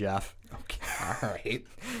call him Jeff. Okay. All right.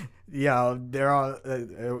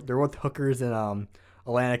 They're with hookers in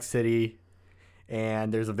Atlantic City,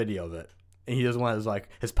 and there's a video of it. And he doesn't want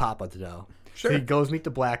his papa to know. Sure. So he goes meet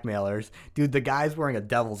the blackmailers. Dude, the guy's wearing a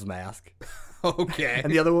devil's mask. Okay.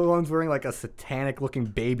 And the other one's wearing like a satanic-looking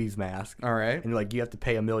baby's mask. All right. And you have to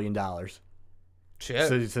pay $1 million.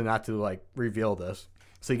 Shit. So not to reveal this.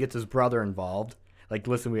 So he gets his brother involved.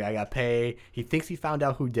 Listen, I got to pay. He thinks he found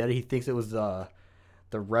out who did it. He thinks it was the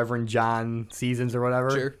Reverend John Seasons or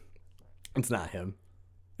whatever. Sure. It's not him.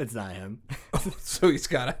 So he's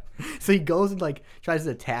got to. So he goes and tries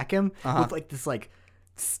to attack him with this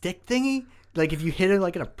stick thingy. If you hit it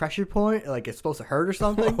in a pressure point, it's supposed to hurt or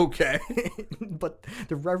something. Okay. But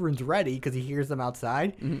the Reverend's ready because he hears them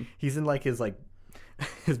outside. Mm-hmm. He's in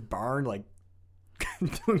his barn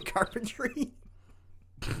doing carpentry.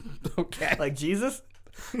 Okay. Like Jesus.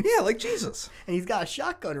 Yeah, like Jesus. And he's got a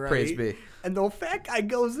shotgun ready. Praise be. And the old fat guy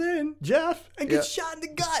goes in, Jeff, and gets shot in the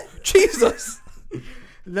gut. Jesus.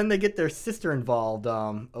 Then they get their sister involved.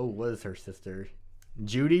 What is her sister?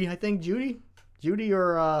 Judy, I think. Judy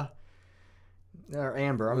or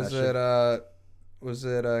Amber. I'm not sure. Was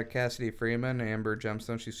it Cassidy Freeman, Amber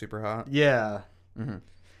Gemstone? She's super hot. Yeah. Mm-hmm.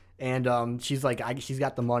 And she's she's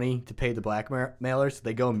got the money to pay the blackmailers, so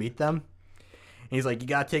they go meet them. And he's like, you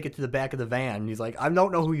gotta take it to the back of the van. And he's like, I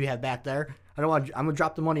don't know who you have back there. I'm gonna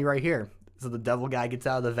drop the money right here. So the devil guy gets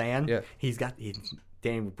out of the van. Yeah.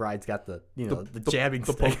 Danny McBride's got the jabbing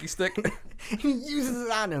the stick. pokey stick. He uses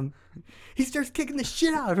it on him. He starts kicking the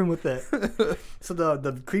shit out of him with it. So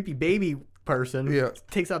the creepy baby person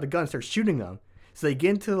takes out the gun and starts shooting them. So they get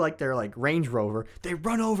into their Range Rover. They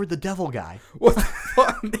run over the devil guy. What the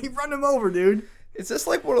fuck? They run him over, dude. Is this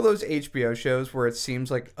one of those HBO shows where it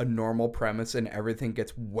seems like a normal premise and everything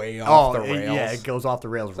gets way off the rails? Yeah, it goes off the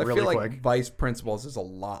rails really quick. I feel quick. like Vice Principals is a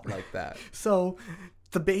lot like that. So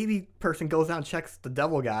the baby person goes out and checks the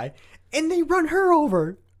devil guy, and they run her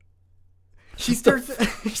over. She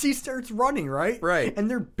starts running, right? Right.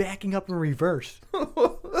 And they're backing up in reverse.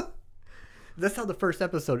 That's how the first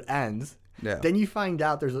episode ends. Yeah. Then you find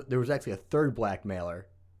out there was actually a third blackmailer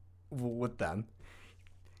with them.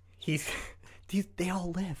 They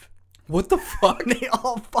all live. What the fuck? They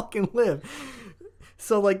all fucking live.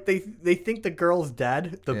 So they think the girl's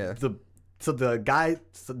dead. So the guy,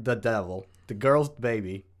 the devil, the girl's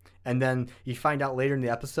baby, and then you find out later in the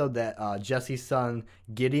episode that Jesse's son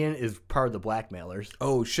Gideon is part of the blackmailers.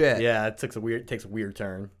 Oh shit. Yeah, it takes a weird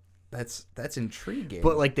turn. That's intriguing.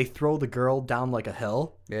 But they throw the girl down a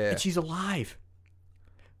hill. Yeah. And she's alive.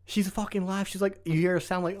 She's fucking alive. She's you hear a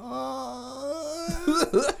sound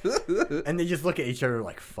and they just look at each other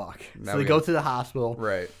fuck. So they go to the hospital.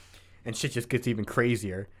 Right. And shit just gets even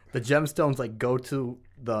crazier. The Gemstones go to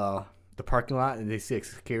the parking lot and they see a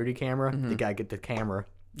security camera. Mm-hmm. They gotta get the camera.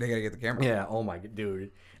 They gotta get the camera. Yeah. Oh my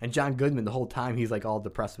dude. And John Goodman the whole time he's all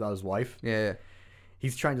depressed about his wife. Yeah.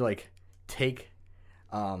 He's trying to take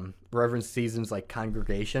Reverend Seasons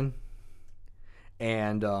congregation,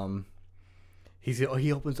 and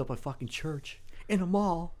he opens up a fucking church in a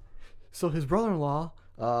mall, so his brother-in-law,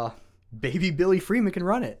 baby Billy Freeman, can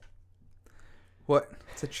run it. What?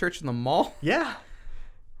 It's a church in the mall? Yeah.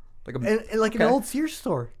 An old Sears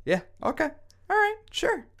store. Yeah. Okay. All right.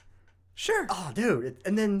 Sure. Oh, dude.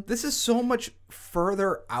 And then this is so much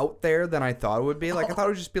further out there than I thought it would be. I thought it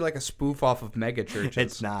would just be a spoof off of mega churches.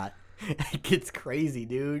 It's not. It gets crazy,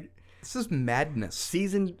 dude. This is madness.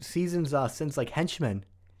 Seasons since henchmen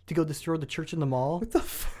to go destroy the church in the mall. What the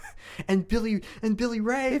fuck? And Billy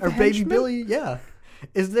Ray, or baby Billy,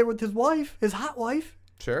 is there with his wife, his hot wife.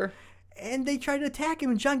 Sure. And they try to attack him,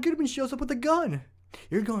 and John Goodman shows up with a gun.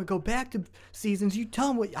 You're going to go back to Seasons. You tell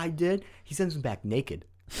him what I did. He sends him back naked.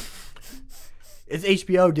 It's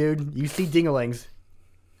HBO, dude. You see dingalings.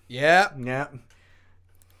 Yeah. Yeah.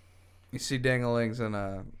 You see dingalings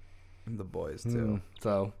in The Boys, too.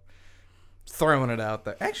 So. Throwing it out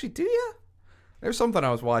there. Actually, do you? There's something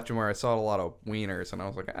I was watching where I saw a lot of wieners, and I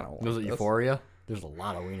was like, I don't want Was it Euphoria? There's a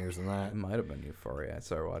lot of wieners in that. It might have been Euphoria. I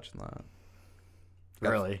started watching that.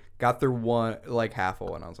 Really? Got through one, half of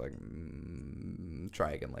one. I was like,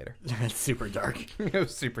 try again later. It's super dark. It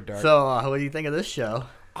was super dark. So, what do you think of this show?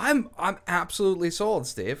 I'm absolutely sold,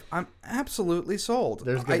 Steve. I'm absolutely sold.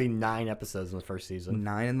 There's gonna be 9 episodes in the first season.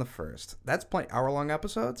 9 in the first. That's plenty. Hour-long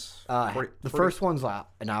episodes? The first one's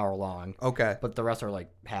an hour long. Okay. But the rest are like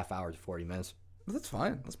half hour to 40 minutes. That's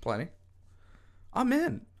fine. That's plenty. I'm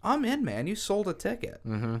in. I'm in, man. You sold a ticket.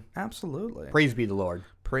 Mm-hmm. Absolutely. Praise be the Lord.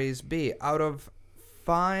 Praise be. Out of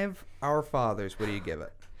 5 Our Fathers, what do you give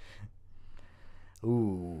it?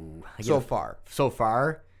 Ooh. So far. So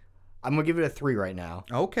far, I'm gonna give it a 3 right now.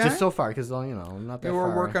 Okay. Just so far, because not that Yeah, far.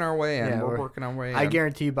 we're working our way in. Yeah, we're working our way in. I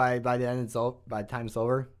guarantee you by the end by the time it's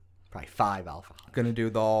over, probably 5 alpha. Gonna do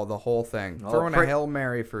the whole thing. Oh, Throwing a Hail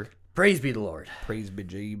Mary for Praise be the Lord. praise be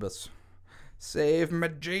Jeebus. Save me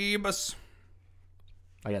Jeebus.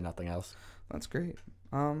 I got nothing else. That's great.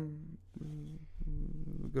 Go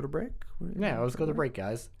to break? Yeah, let's go to break,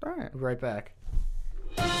 guys. All right. We'll be right back.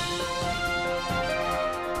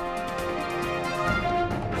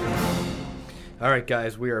 All right,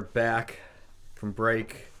 guys, we are back from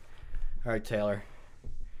break. All right, Taylor,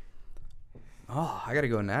 Oh, I gotta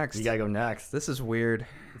go next. you gotta go next. This is weird.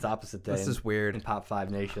 It's opposite day. This is weird. in Pop 5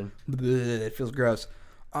 Nation. Bleh, it feels gross.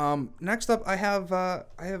 Next up, I have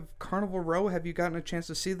Carnival Row. Have you gotten a chance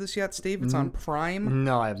to see this yet, Steve? It's on Prime.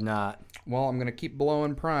 No, I have not. Well, I'm gonna keep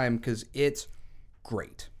blowing Prime because it's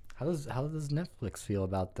great. How does Netflix feel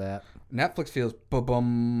about that? Netflix feels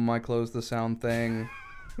bum. I closed the sound thing.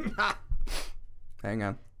 Hang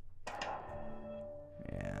on.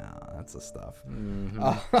 Yeah, that's the stuff.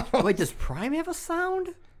 Wait, does Prime have a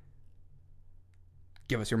sound?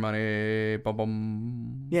 Give us your money.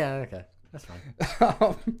 Bum. Yeah, okay. That's fine.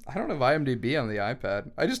 I don't have IMDb on the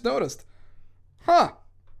iPad. I just noticed. Huh.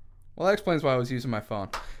 Well, that explains why I was using my phone.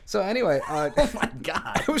 So anyway, Oh my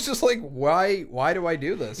God. I was just like, why do I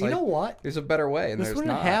do this? You know what? There's a better way, and This there's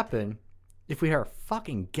wouldn't not. happen if we had a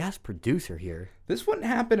fucking guest producer here. This wouldn't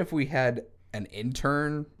happen if we had an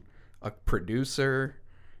intern, a producer,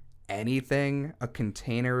 anything, a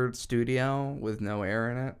container studio with no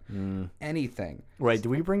air in it, anything. Wait, did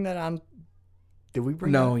we bring that on? Did we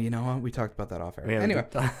bring No, you know what? We talked about that off air. Yeah, Anyway,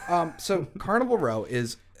 so Carnival Row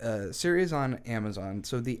is a series on Amazon.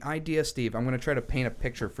 So the idea, Steve, I'm going to try to paint a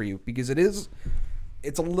picture for you because it's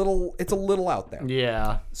a little out there.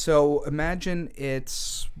 Yeah. So imagine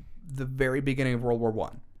it's the very beginning of World War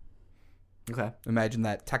One. Okay. Imagine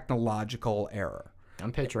that technological era.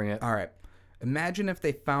 I'm picturing it. All right. Imagine if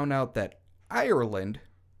they found out that Ireland,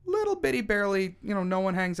 little bitty barely, no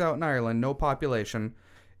one hangs out in Ireland, no population,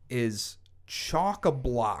 is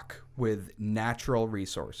chock-a-block with natural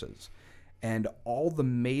resources. And all the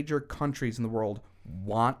major countries in the world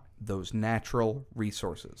want those natural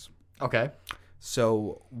resources. Okay.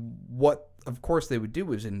 So what, of course, they would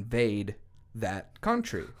do is invade that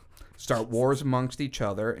country, start wars amongst each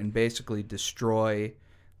other, and basically destroy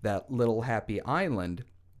that little happy island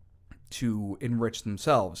to enrich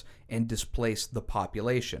themselves and displace the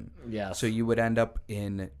population. Yeah. So you would end up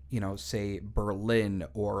in, say Berlin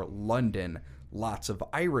or London, lots of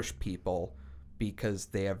Irish people because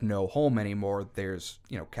they have no home anymore. There's,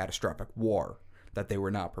 catastrophic war that they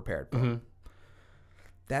were not prepared for. Mm-hmm.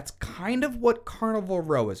 That's kind of what Carnival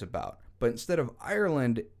Row is about. But instead of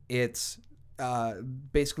Ireland, it's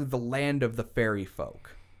basically the land of the fairy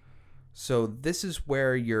folk. So this is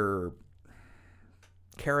where your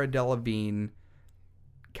Cara Delevingne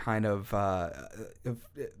kind of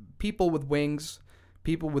people with wings,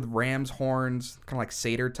 people with ram's horns, kind of like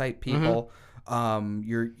satyr type people.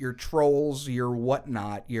 Mm-hmm. Your trolls, your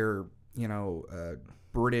whatnot, your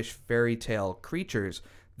British fairy tale creatures.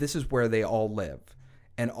 This is where they all live.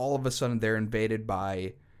 And all of a sudden they're invaded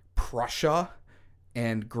by Prussia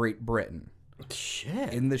and Great Britain.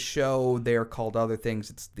 Shit. In the show, they're called other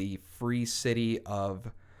things. It's the free city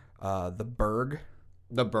of the Burg.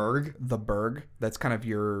 The Burg? The Burg. That's kind of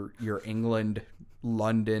your England,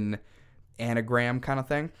 London anagram kind of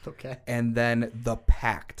thing. Okay. And then the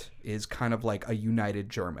Pact is kind of like a united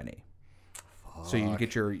Germany. So you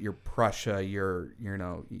get your Prussia, your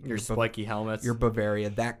spiky helmets, your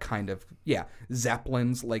Bavaria, that kind of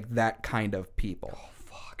Zeppelins, like that kind of people. Oh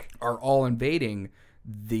fuck. Are all invading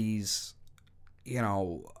these,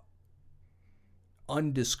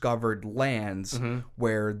 undiscovered lands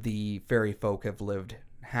where the fairy folk have lived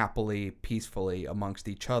happily, peacefully amongst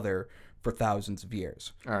each other for thousands of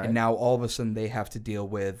years. All right. And now all of a sudden they have to deal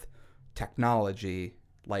with technology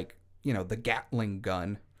like, the Gatling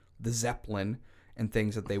gun, the Zeppelin, and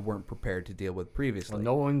things that they weren't prepared to deal with previously. Well,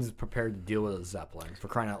 no one's prepared to deal with a Zeppelin, for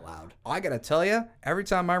crying out loud. I gotta tell you, every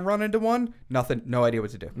time I run into one, no idea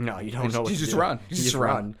what to do. No, you don't know what you to just do. run. You just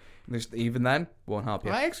run. Even then, won't help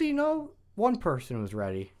you. I actually know one person who was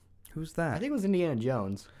ready. Who's that? I think it was Indiana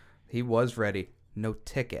Jones. He was ready. no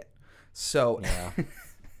ticket. So Yeah.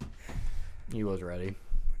 He was ready.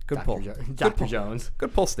 good Dr. pull. Dr. Jones.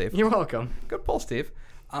 Good pull, Steve. You're welcome. Good pull, Steve.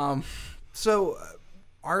 So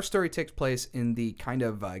our story takes place in the kind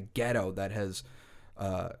of ghetto that has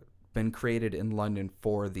been created in London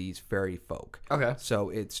for these fairy folk. Okay. So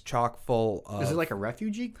it's chock full of... Is it like a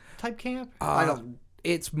refugee type camp? I don't.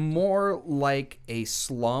 It's more like a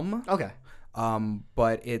slum. Okay.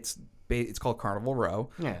 But it's called Carnival Row.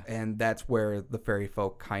 Yeah. And that's where the fairy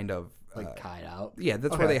folk kind of... Hide out. Yeah,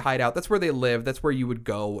 that's where they hide out. That's where they live. That's where you would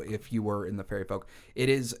go if you were in the fairy folk. It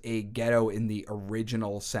is a ghetto in the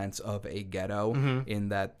original sense of a ghetto, in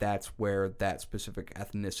that that's where that specific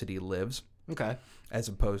ethnicity lives, Okay. as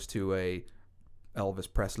opposed to a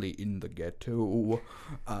Elvis Presley in the ghetto,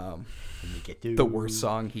 the worst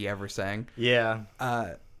song he ever sang. Yeah.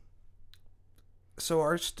 So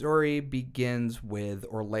our story begins with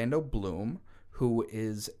Orlando Bloom, who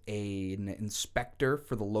is an inspector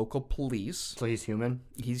for the local police. So he's human?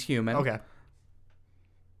 He's human. Okay.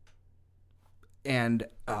 And,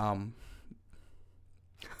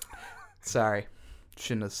 sorry,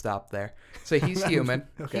 shouldn't have stopped there. So he's human.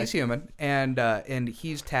 Okay. He's human. And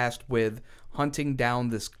he's tasked with hunting down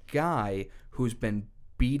this guy who's been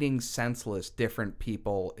beating senseless different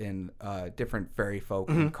people in different fairy folk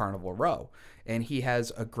in Carnival Row. And he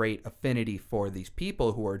has a great affinity for these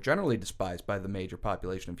people who are generally despised by the major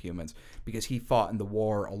population of humans because he fought in the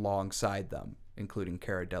war alongside them, including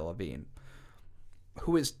Cara Delevingne,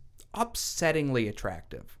 who is upsettingly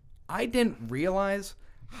attractive. I didn't realize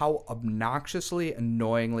how obnoxiously,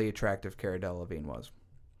 annoyingly attractive Cara Delevingne was.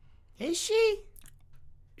 Is she?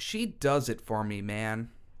 She does it for me,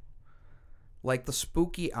 man. Like the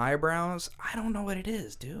spooky eyebrows, I don't know what it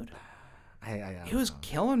is, dude. It was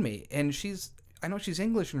killing me. And I know she's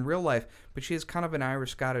English in real life, but she has kind of an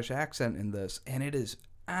Irish-Scottish accent in this, and it is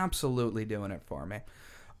absolutely doing it for me.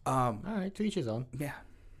 All right, to each his own. Yeah.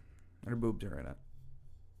 Her boobs are in it.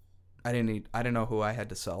 I didn't know who I had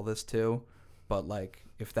to sell this to, but like,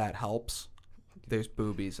 if that helps, there's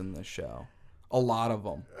boobies in this show. A lot of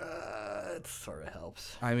them. It sort of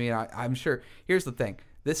helps. I mean, I'm sure. Here's the thing.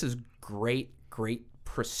 This is great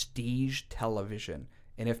prestige television.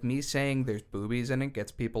 And if me saying there's boobies in it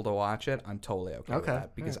gets people to watch it, I'm totally okay with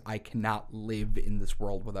that. Because I cannot live in this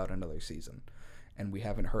world without another season. And we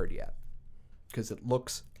haven't heard yet. Because it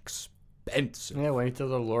looks expensive. Yeah, wait till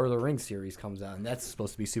the Lord of the Rings series comes out. And that's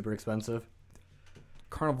supposed to be super expensive.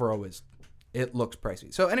 Carnival Row it looks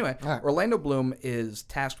pricey. So anyway, right. Orlando Bloom is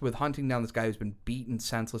tasked with hunting down this guy who's been beaten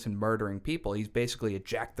senseless and murdering people. He's basically a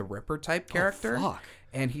Jack the Ripper type character. Oh, fuck.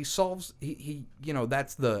 And he solves, he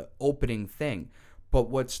that's the opening thing. But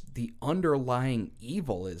what's the underlying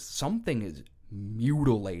evil is something is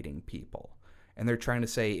mutilating people. And they're trying to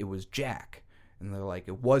say it was Jack. And they're like,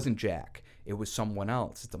 it wasn't Jack. It was someone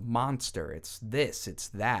else. It's a monster. It's this. It's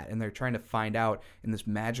that. And they're trying to find out in this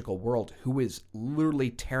magical world who is literally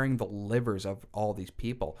tearing the livers of all these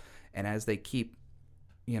people. And as they keep,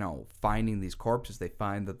 finding these corpses, they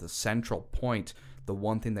find that the central point, the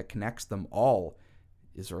one thing that connects them all,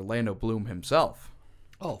 is Orlando Bloom himself.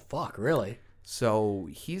 Oh, fuck, really? So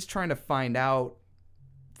he's trying to find out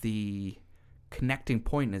the connecting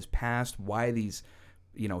point in his past, why these,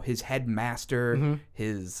 his headmaster,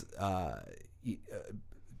 his,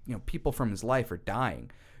 people from his life are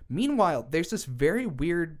dying. Meanwhile, there's this very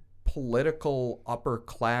weird political upper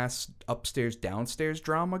class upstairs downstairs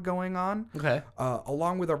drama going on. Okay.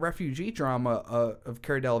 Along with a refugee drama of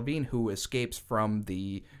Cara Delevingne, who escapes from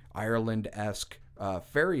the Ireland-esque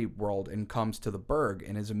fairy world and comes to the Burg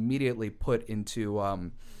and is immediately put into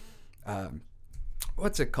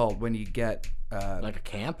what's it called when you get like a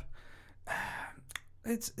camp?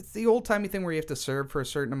 It's the old-timey thing where you have to serve for a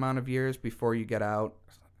certain amount of years before you get out.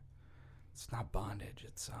 It's not bondage,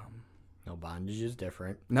 it's No, bondage is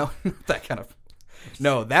different. no, not that kind of.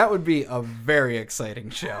 No, that would be a very exciting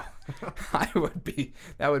show. That would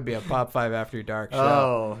be a Pop 5 After Dark show.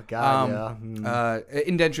 Oh, God,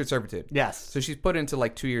 Indentured servitude. Yes. So she's put into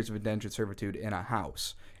like 2 years of indentured servitude in a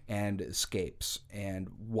house and escapes and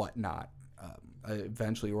whatnot.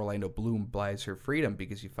 Eventually, Orlando Bloom buys her freedom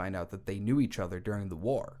because you find out that they knew each other during the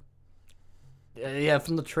war. Yeah,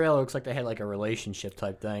 from the trailer, it looks like they had like a relationship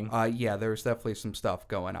type thing. Yeah, there's definitely some stuff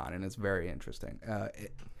going on, and it's very interesting.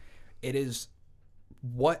 It is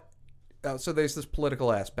what... so there's this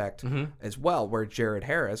political aspect as well, where Jared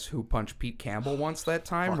Harris, who punched Pete Campbell once that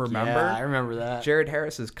time, remember? Yeah, I remember that. Jared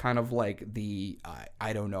Harris is kind of like the...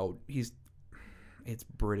 I don't know. It's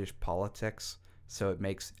British politics, so it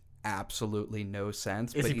makes absolutely no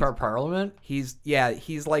sense. Is he part Parliament? He's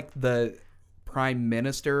like the prime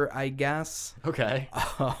minister, I guess. Okay.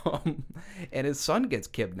 And his son gets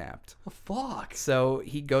kidnapped. Oh, fuck. So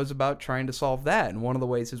he goes about trying to solve that. And one of the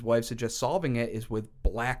ways his wife suggests solving it is with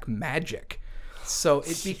black magic. So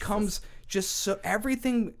it becomes just so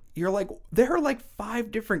everything. You're like, there are like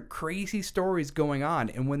 5 different crazy stories going on,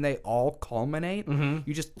 and when they all culminate,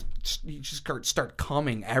 you just start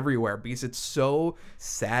coming everywhere because it's so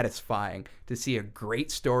satisfying to see a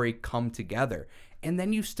great story come together. And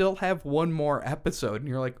then you still have one more episode, and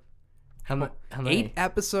you're like, How many? 8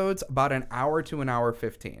 episodes, about an hour to an hour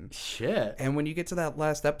 15. Shit. And when you get to that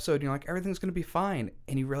last episode, you're like, everything's gonna be fine,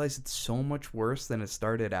 and you realize it's so much worse than it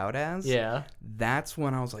started out as. Yeah. That's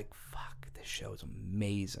when I was like, fuck, this show is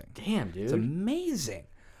amazing. Damn, dude. It's amazing.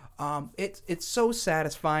 It's so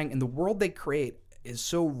satisfying, and the world they create is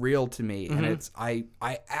so real to me, and it's I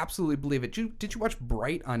absolutely believe it. Did you watch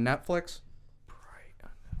Bright on Netflix? Bright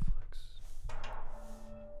on Netflix.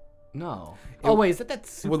 No. Oh wait, is that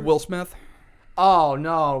super... With Will Smith? Oh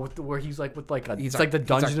no, where he's like with like a He's it's like- like the he's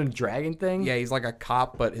Dungeons like- and Dragon thing. Yeah, he's like a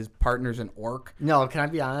cop, but his partner's an orc. No, can I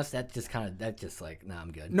be honest? That just like nah,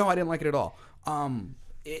 I'm good. No, I didn't like it at all.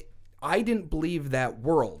 I didn't believe that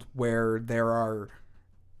world where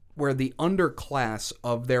the underclass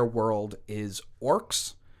of their world is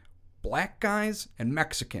orcs, black guys, and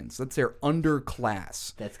Mexicans. That's their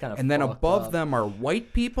underclass. That's kind of And then fucked above up. them are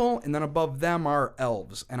white people, and then above them are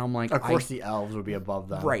elves. And I'm like, Of course, the elves would be above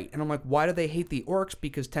them. right. And I'm like, why do they hate the orcs?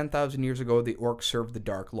 Because 10,000 years ago, the orcs served the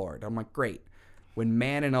Dark Lord. I'm like, great. When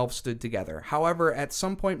man and elf stood together. However, at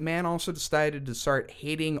some point, man also decided to start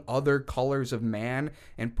hating other colors of man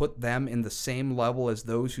and put them in the same level as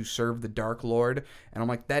those who serve the Dark Lord. And I'm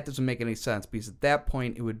like, that doesn't make any sense, because at that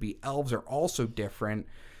point, it would be elves are also different.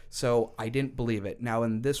 So I didn't believe it. Now,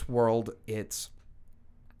 in this world, it's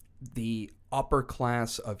the upper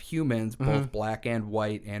class of humans, both black and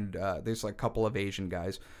white, and there's like a couple of Asian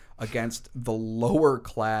guys, against the lower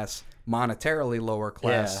class, monetarily lower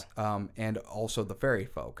class, and also the fairy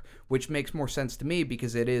folk, which makes more sense to me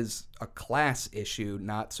because it is a class issue,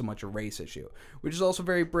 not so much a race issue, which is also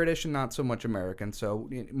very British and not so much American, so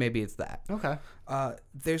maybe it's that. Okay.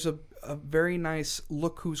 There's a very nice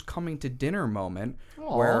look who's coming to dinner moment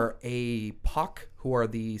Aw. where a Puck, who are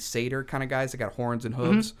the satyr kind of guys that got horns and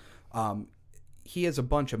hooves, he has a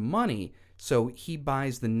bunch of money, so he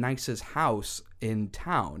buys the nicest house in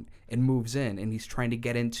town and moves in, and he's trying to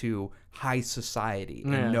get into high society,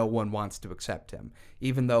 and no one wants to accept him,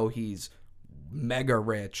 even though he's mega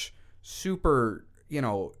rich, super,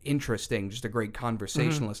 interesting, just a great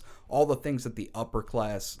conversationalist, all the things that the upper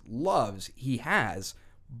class loves, he has,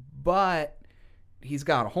 but he's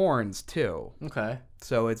got horns too. Okay.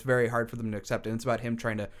 So it's very hard for them to accept, and it's about him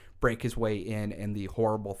trying to break his way in and the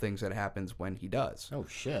horrible things that happens when he does. Oh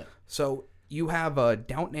shit. So you have a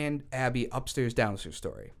Downton Abbey upstairs downstairs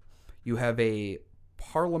story. You have a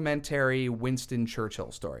parliamentary Winston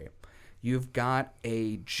Churchill story. You've got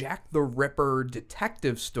a Jack the Ripper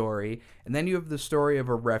detective story, and then you have the story of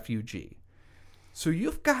a refugee. So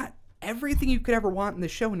you've got everything you could ever want in the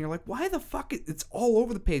show, and you're like, why the fuck? It's all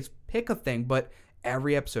over the page. Pick a thing, but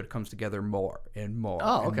every episode comes together more and more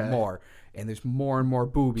and more, and there's more and more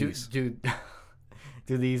boobies. Do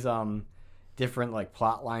these different like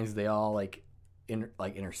plot lines, they all like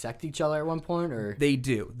intersect each other at one point, or They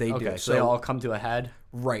do. okay, so they all come to a head.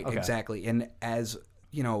 Right, Okay. exactly. And as,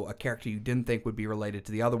 a character you didn't think would be related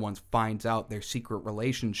to the other ones finds out their secret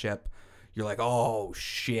relationship, you're like, oh,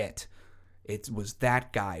 shit. It was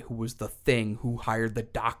that guy who was the thing who hired the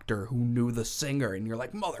doctor who knew the singer. And you're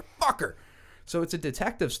like, motherfucker. So it's a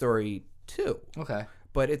detective story, too. Okay.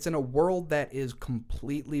 But it's in a world that is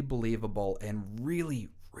completely believable and really,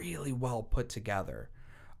 really well put together.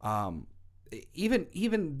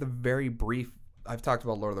 Even the very brief, I've talked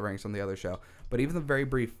about Lord of the Rings on the other show, but even the very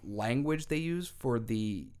brief language they use for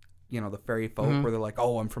the fairy folk, where they're like,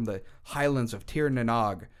 oh, I'm from the highlands of Tir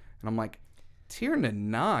Nanog. And I'm like, Tir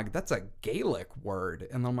Nanog? That's a Gaelic word.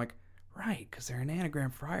 And I'm like, right, because they're an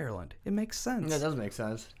anagram for Ireland. It makes sense. That does make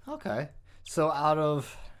sense. Okay. So out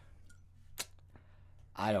of,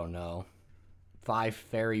 I don't know, 5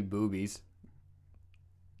 fairy boobies.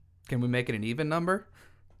 Can we make it an even number?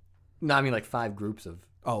 No, I mean like 5 groups of.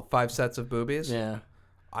 Oh, 5 sets of boobies? Yeah.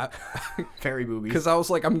 Fairy boobies. Because I was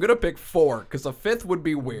like, I'm gonna pick 4, because a 5th would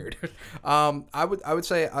be weird. I would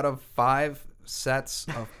say out of 5 sets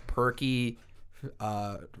of perky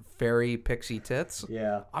fairy pixie tits,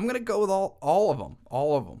 Yeah. I'm gonna go with all of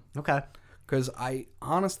them. Okay. Because I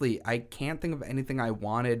can't think of anything I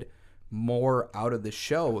wanted more out of the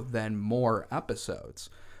show than more episodes.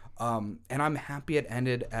 And I'm happy it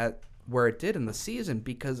ended at where it did in the season,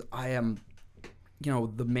 because I am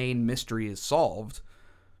the main mystery is solved.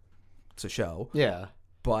 It's a show. Yeah.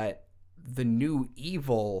 But the new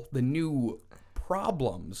evil, the new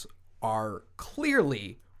problems are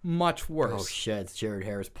clearly much worse. Oh shit! It's Jared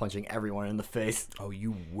Harris punching everyone in the face. Oh,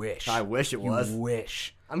 you wish. I wish it was. You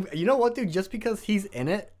wish. You know what, dude? Just because he's in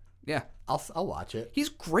it, Yeah. I'll watch it. He's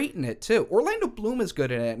great in it, too. Orlando Bloom is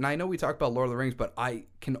good in it, and I know we talked about Lord of the Rings, but I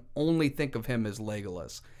can only think of him as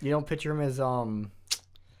Legolas. You don't picture him as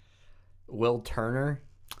Will Turner?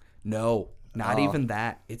 No, not even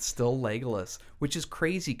that. It's still Legolas, which is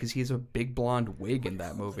crazy because he has a big blonde wig in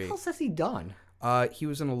that movie. What else has he done? He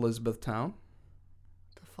was in Elizabethtown.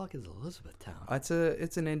 The fuck is Elizabethtown? It's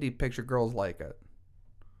an indie picture. Girls like it.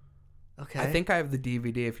 Okay. I think I have the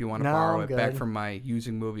DVD if you want to No, borrow I'm it back good. from my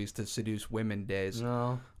using movies to seduce women days.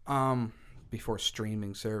 No. Before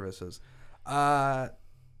streaming services.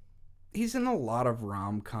 He's in a lot of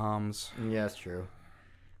rom-coms. Yeah, that's true.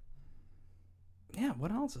 Yeah,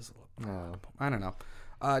 what else is Oh. I don't know.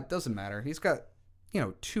 It doesn't matter. He's got,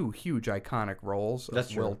 two huge iconic roles of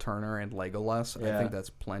That's true. Will Turner and Legolas. I Yeah. think that's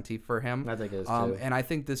plenty for him. I think it is too. And I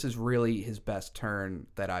think this is really his best turn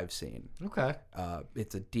that I've seen. Okay.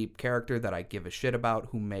 It's a deep character that I give a shit about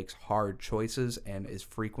who makes hard choices and is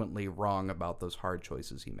frequently wrong about those hard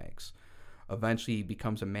choices he makes. Eventually, he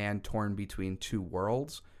becomes a man torn between two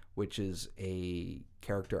worlds, which is a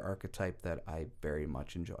character archetype that I very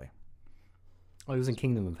much enjoy. Oh, he was in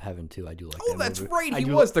Kingdom of Heaven too. I do like that Oh, that's movie. right. I He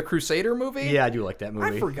do was the Crusader movie? Yeah, I do like that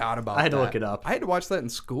movie. I forgot about that. I had to look it up. I had to watch that in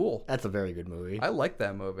school. That's a very good movie. I like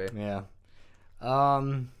that movie. Yeah. All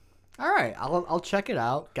right. I'll check it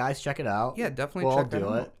out. Guys, check it out. Yeah, definitely We'll check that do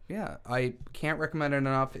out. it. Yeah, I can't recommend it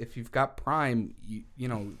enough. If you've got Prime,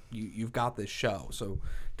 you've got this show, so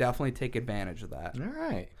definitely take advantage of that. All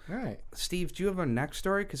right. All right. Steve, do you have a next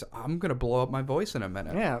story? Because I'm gonna blow up my voice in a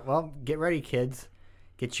minute. Yeah. Well, get ready, kids.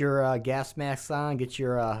 Get your gas masks on. Get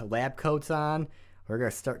your lab coats on. We're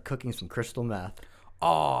gonna start cooking some crystal meth.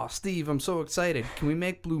 Oh, Steve, I'm so excited. Can we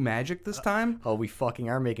make blue magic this time? Oh, we fucking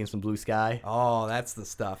are making some blue sky. Oh, that's the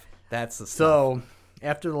stuff. That's the stuff. So,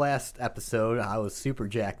 after the last episode, I was super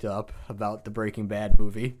jacked up about the Breaking Bad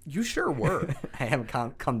movie. You sure were. I haven't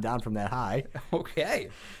come down from that high. Okay.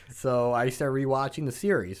 So, I started rewatching the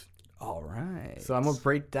series. All right. So, I'm going to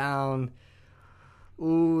break down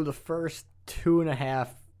the first 2.5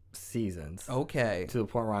 seasons Okay. to the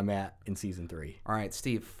point where I'm at in season 3. All right,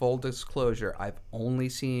 Steve, full disclosure, I've only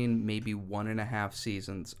seen maybe 1.5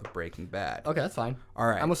 seasons of Breaking Bad. Okay, that's fine. All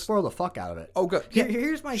right. I'm going to spoil the fuck out of it. Oh, good.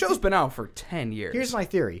 Here's my Show's been out for 10 years. Here's my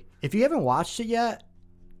theory. If you haven't watched it yet,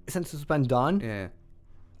 since it's been done, Yeah.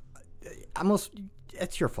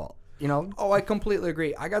 it's your fault. You know? Oh, I completely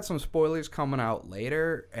agree. I got some spoilers coming out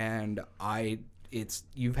later, and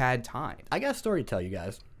you've had time. I got a story to tell you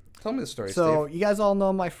guys. Tell me the story, So, you guys all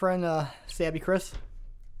know my friend, Stabby Chris?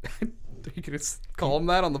 Steve. You can call him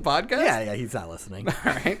that on the podcast? Yeah, he's not listening. All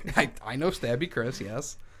right. I know Stabby Chris,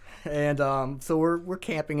 yes. And so we're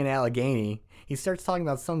camping in Allegheny. He starts talking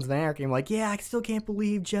about Sons of Anarchy. I'm like, yeah, I still can't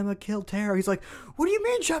believe Gemma killed Tara. He's like, what do you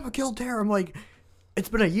mean Gemma killed Tara? I'm like, it's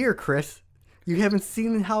been a year, Chris. You haven't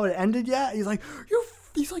seen how it ended yet? He's like,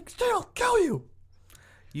 he's like, I'll kill you.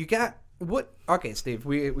 You got what? Okay, Steve,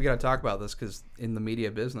 we got to talk about this because in the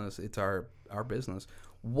media business, it's our business.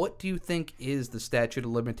 What do you think is the statute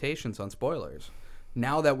of limitations on spoilers?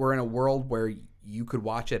 Now that we're in a world where you could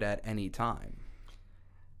watch it at any time.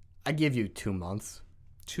 I give you 2 months.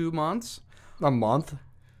 2 months? A month?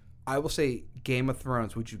 I will say Game of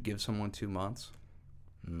Thrones, would you give someone 2 months?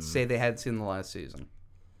 Say they hadn't seen the last season.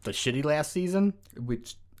 The shitty last season?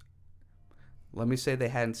 Which, let me say they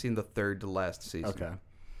hadn't seen the third to last season. Okay.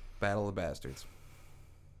 Battle of the Bastards.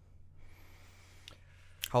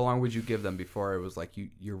 How long would you give them before it was like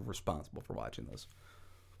you're responsible for watching this?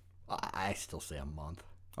 I still say a month.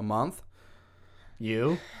 A month?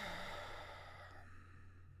 You?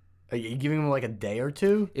 Are you giving him like a day or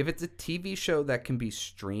two? If it's a TV show that can be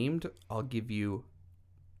streamed, I'll give you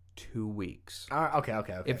 2 weeks. Okay.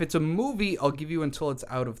 If it's a movie, I'll give you until it's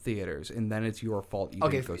out of theaters, and then it's your fault you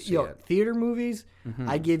didn't go see it. Theater movies,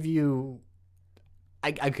 I give you.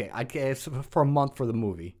 I guess for a month for the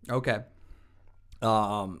movie. Okay.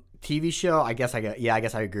 TV show, I guess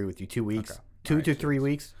I agree with you. 2 weeks, Okay. 2 All to right, 3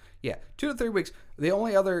 weeks. Yeah, 2 to 3 weeks. The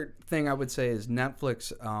only other thing I would say is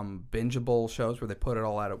Netflix bingeable shows where they put it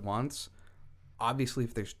all out at once. Obviously,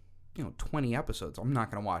 if there's 20 episodes, I'm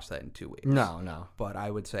not going to watch that in 2 weeks. No. But I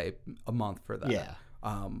would say a month for that. Yeah.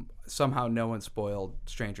 Somehow no one spoiled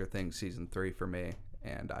Stranger Things season 3 for me,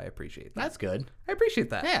 and I appreciate that. That's good. I appreciate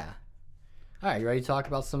that. Yeah. All right, you ready to talk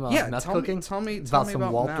about some meth tell cooking? Me, tell me about me some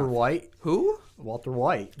about Walter meth. White. Who? Walter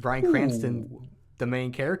White. Bryan Cranston the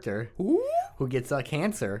main character, Ooh, who gets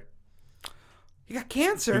cancer. he got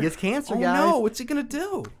cancer. He gets cancer, oh, guys. no, what's he gonna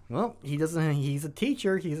do? Well, he doesn't. He's a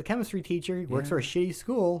teacher. He's a chemistry teacher. He works for a shitty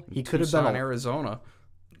school. He could have Tucson, been Arizona.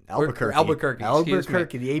 Albuquerque. Albuquerque, excuse me.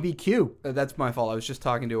 Albuquerque, the ABQ. That's my fault. I was just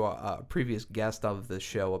talking to a previous guest of the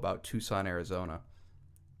show about Tucson, Arizona.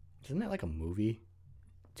 Isn't that like a movie?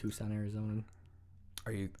 Tucson, Arizona.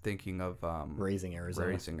 Are you thinking of Raising Arizona.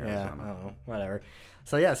 Raising Yeah, Arizona. I don't know. Whatever.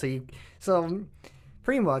 So yeah, so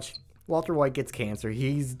pretty much Walter White gets cancer.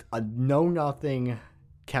 He's a know-nothing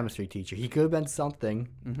chemistry teacher. He could have been something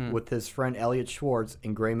with his friend Elliot Schwartz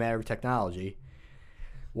in Gray Matter Technology.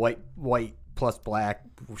 White plus black,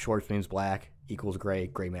 Schwartz means black, equals gray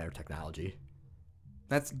matter technology.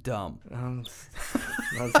 That's dumb.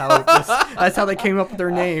 That's how they came up with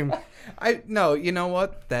their name. No, you know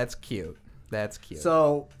what? That's cute. That's cute.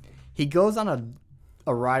 So he goes on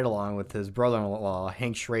a ride along with his brother-in-law,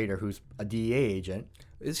 Hank Schrader, who's a DEA agent.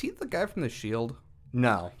 Is he the guy from The Shield?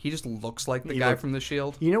 No. He just looks like the guy from The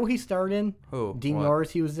Shield. You know who he starred in? Who? Dean What?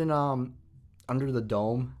 Norris. He was in Under the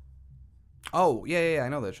Dome. Oh, yeah, I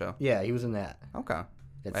know that show. Yeah, he was in that. Okay. I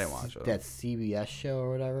didn't watch it. That CBS show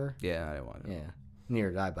or whatever. Yeah, I didn't watch it. Yeah. Neither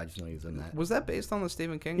did I, but I just know he was in that. Was that based on the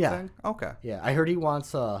Stephen King Yeah. thing? Okay. Yeah, I heard he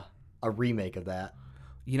wants a remake of that,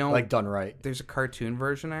 You know, like done right. there's a cartoon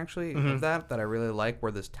version actually of that I really like,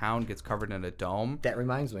 where this town gets covered in a dome, That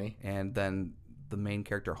reminds me. and then the main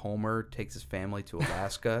character Homer takes his family to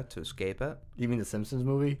Alaska to escape it. You mean the Simpsons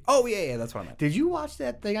movie? Oh yeah, that's what I meant. Did you watch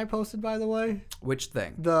that thing I posted, by the way? Which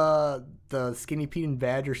thing? The Skinny Pete and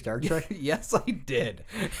Badger Star Trek? Yes, I did.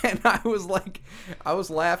 And I was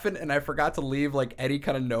laughing, and I forgot to leave like any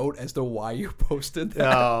kind of note as to why you posted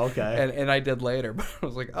that. Oh, okay. And I did later, but I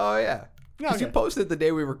was like, oh yeah. Because you Okay. posted the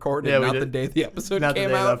day we recorded, Yeah, we not did. the day the episode Not the came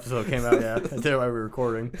day out. the episode came out, yeah. That's why we were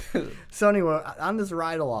recording. So anyway, on this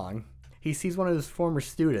ride along, he sees one of his former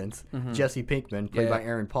students, Jesse Pinkman, played Yeah. by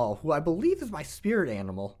Aaron Paul, who I believe is my spirit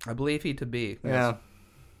animal. I believe he to be. Yeah.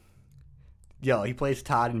 Yo, he plays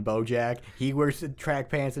Todd in BoJack. He wears the track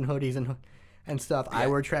pants and hoodies and stuff. I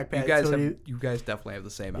wear track pants. You guys definitely have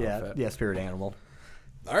the same outfit. Yeah, spirit animal.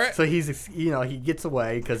 All right. So he's, he gets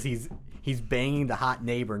away because he's banging the hot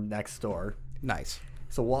neighbor next door. Nice.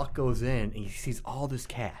 So Walt goes in and he sees all this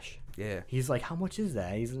cash. Yeah. He's like, "How much is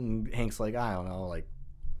that?" Hank's like, "I don't know, like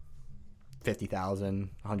 $50,000,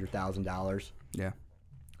 $100,000." Yeah.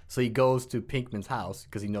 So he goes to Pinkman's house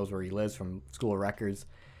because he knows where he lives from School of Records.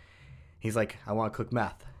 He's like, "I want to cook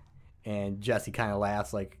meth," and Jesse kind of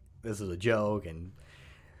laughs like this is a joke.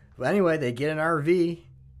 But anyway, they get an RV,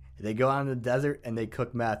 they go out in the desert, and they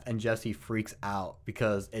cook meth. And Jesse freaks out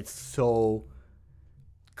because it's so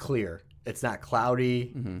clear. It's not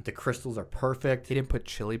cloudy. The crystals are perfect. He didn't put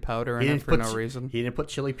chili powder in it for no reason. He didn't put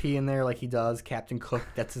Chili P in there like he does. Captain Cook,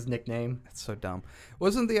 that's his nickname. That's so dumb.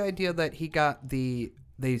 Wasn't the idea that he got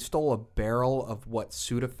they stole a barrel of what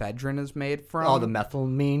pseudoephedrine is made from? Oh, the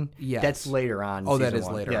methylamine? Yes. That's later on. in Oh, that season is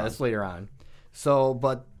one. later Yeah, on. that's later on. So,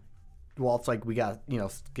 but Walt's like, we got,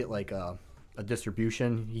 get like a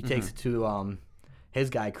distribution. He takes it to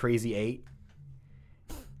his guy, Crazy 8.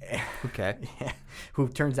 Okay. Who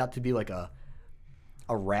turns out to be like a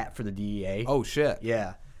rat for the DEA. Oh shit.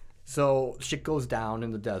 Yeah. So shit goes down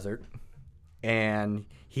in the desert, and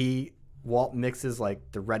Walt mixes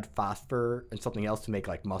like the red phosphor and something else to make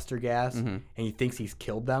like mustard gas, and he thinks he's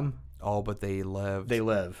killed them. Oh, but they lived. They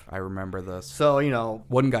live. I remember this. So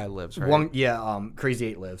One guy lives, right? Crazy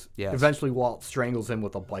 8 lives. Yes. Eventually, Walt strangles him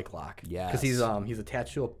with a bike lock. Yes. Because he's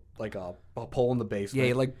attached to a pole in the basement. Yeah,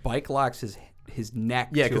 he like bike locks his neck.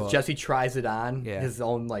 Yeah, to because Jesse tries it on Yeah. his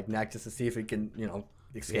own like neck just to see if it can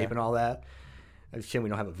escape and all that. It's a shame we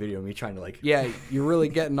don't have a video of me trying to like. Yeah, you're really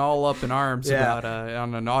getting all up in arms Yeah. about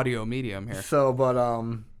on an audio medium here. So, but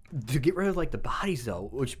to get rid of like the bodies though,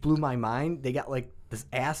 which blew my mind, they got like this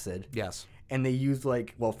acid. Yes. And they used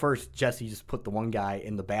first Jesse just put the one guy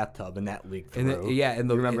in the bathtub and that leaked through. And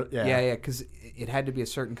You remember? because it had to be a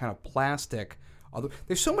certain kind of plastic. Although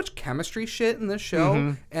there's so much chemistry shit in this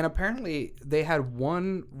show, and apparently they had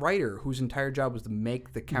one writer whose entire job was to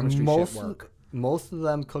make the chemistry shit work. Most of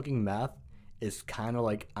them cooking meth is kind of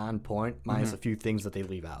like on point, minus a few things that they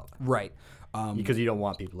leave out. Right. Because you don't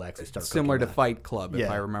want people to actually start Similar to cooking meth. Fight Club, if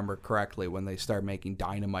Yeah. I remember correctly, when they start making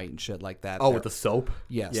dynamite and shit like that. Oh, with the soap?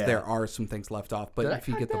 Yes, Yeah. there are some things left off, but Did if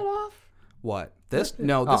I you get cut the that off? what this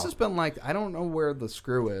no, this Oh. has been like I don't know where the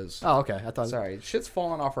screw is. Oh, okay. I thought. Sorry, shit's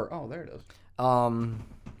falling off her. Oh, there it is.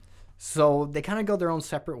 So they kind of go their own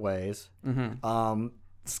separate ways.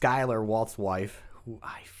 Skylar, Walt's wife, who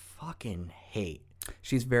I fucking hate.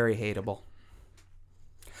 She's very hateable.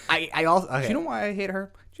 I also. Okay. Do you know why I hate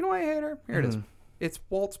her? Do you know why I hate her? Here it is. It's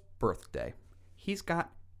Walt's birthday. he's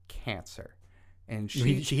got cancer, and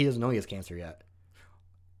He doesn't know he has cancer yet.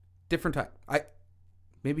 different time.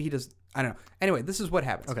 Maybe he does. I don't know. Anyway, this is what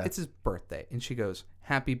happens. Okay. It's his birthday, and she goes,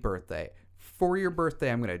 "Happy birthday! For your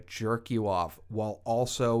birthday, I'm gonna jerk you off while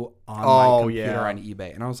also on my computer on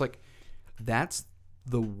eBay." And I was like, "That's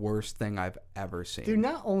the worst thing I've ever seen." Dude,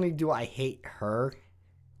 not only do I hate her,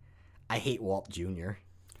 I hate Walt Jr.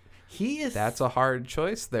 That's a hard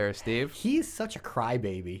choice there, Steve. He is such a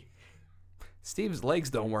crybaby. Steve's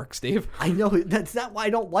legs don't work, Steve. I know that's not why I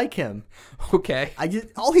don't like him. Okay.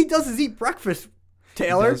 All he does is eat breakfast.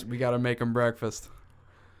 Taylor, We gotta make him breakfast.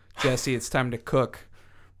 Jesse, it's time to cook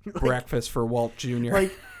breakfast for Walt Jr.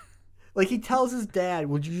 Like he tells his dad,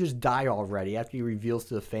 "Would you just die already?" After he reveals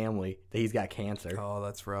to the family that he's got cancer. Oh,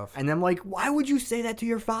 that's rough. And I'm like, why would you say that to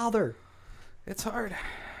your father? It's hard.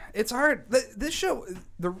 It's hard. This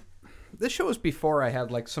show was before I had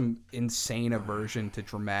like some insane aversion to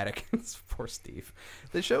dramatic. Poor Steve.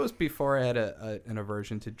 This show was before I had an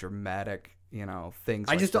aversion to dramatic, things.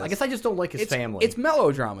 I guess I just don't like his family. It's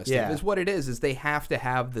melodrama, Steve. Yeah. Is what it is. Is they have to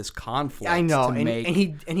have this conflict. I know, to make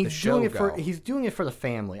he's doing it for the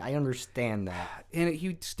family. I understand that. And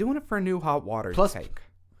he's doing it for a new hot water Plus, tank.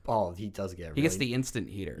 Oh, he does get. He gets the instant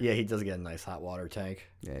heater. Yeah, he does get a nice hot water tank.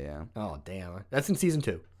 Yeah. Oh damn, that's in season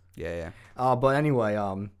 2. Yeah. But anyway,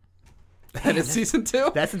 That is season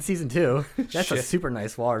 2. That's in season 2. That's a super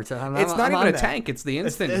nice water tank. It's not even a tank. It's the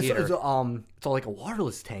instant heater. It's like a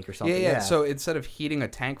waterless tank or something. Yeah. So instead of heating a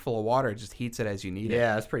tank full of water, it just heats it as you need it.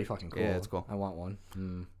 Yeah, it's pretty fucking cool. Yeah, it's cool. I want one.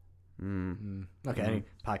 Okay, I need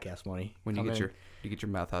podcast money. When you get your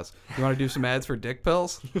mouth house. You want to do some ads for dick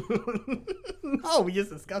pills? No, we just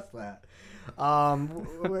discussed that.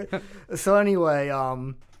 So anyway,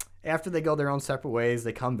 after they go their own separate ways,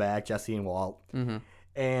 they come back, Jesse and Walt,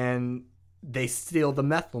 and they steal the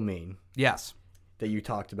methylamine. Yes. That you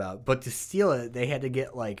talked about. But to steal it, they had to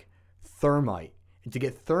get like thermite. And to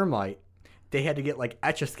get thermite, they had to get like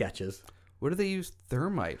Etch-a-Sketches. What do they use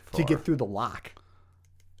thermite for? To get through the lock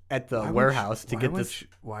at the warehouse to get this.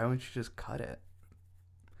 Why wouldn't you just cut it?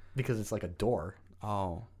 Because it's like a door.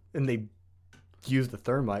 Oh. And they use the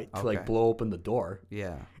thermite to like blow open the door.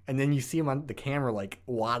 Yeah. And then you see him on the camera like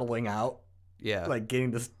waddling out. Yeah. Like getting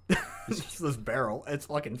this this barrel. It's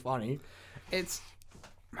fucking funny. And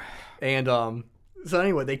so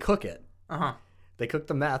anyway, they cook it. They cook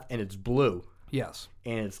the meth and it's blue. Yes.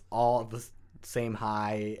 And it's all the same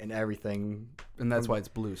high and everything. And that's why it's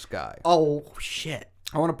blue sky. Oh shit.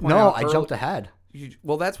 I want to point out. No, I jumped ahead.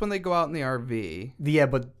 Well, that's when they go out in the RV. Yeah,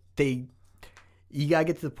 but you gotta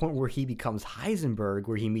get to the point where he becomes Heisenberg,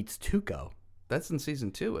 where he meets Tuco. That's in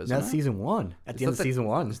season 2, isn't it? That's season 1. At the end of season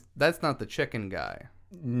 1. That's not the chicken guy.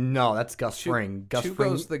 No, that's Gus Fring. Gus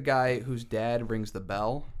Tuco's the guy whose dad rings the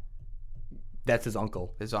bell. That's his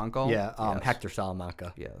uncle. His uncle? Yeah, yes. Hector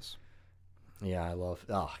Salamanca. Yes. Yeah, I love.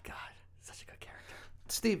 Oh God, such a good character.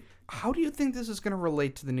 Steve, how do you think this is going to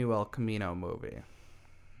relate to the new El Camino movie?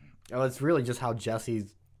 Oh, it's really just how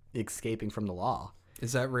Jesse's escaping from the law.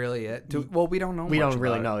 Is that really it? Well, we don't know. We don't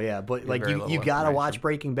really know, yeah. But like, you gotta watch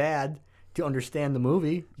Breaking Bad to understand the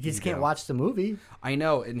movie. You just can't watch the movie. I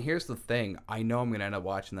know, and here's the thing: I know I'm gonna end up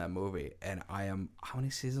watching that movie, and I am. How many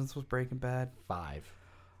seasons was Breaking Bad? 5.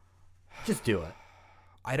 Just do it.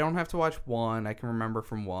 I don't have to watch 1. I can remember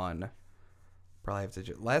from 1. Probably have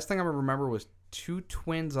to. Last thing I remember was 2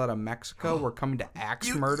 twins out of Mexico were coming to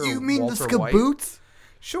axe murder. You mean Walter the Skaboots?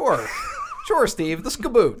 Sure, sure, Steve, the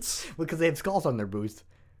Skaboots. Because they have skulls on their boots.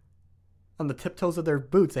 On the tiptoes of their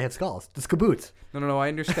boots, they have skulls. The Skaboots. No, I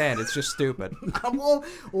understand. It's just stupid. Well,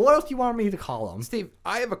 what else do you want me to call them? Steve,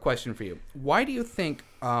 I have a question for you. Why do you think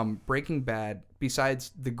Breaking Bad,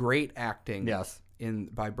 besides the great acting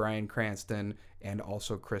by Bryan Cranston and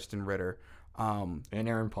also Kristen Ritter, and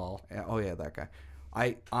Aaron Paul. Oh yeah, that guy.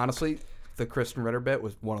 I honestly, the Kristen Ritter bit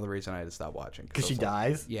was one of the reasons I had to stop watching. Because she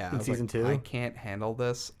dies. Yeah, in season 2. I can't handle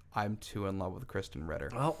this. I'm too in love with Kristen Ritter.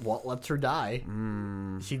 Well, Walt lets her die.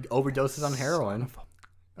 She overdoses on heroin.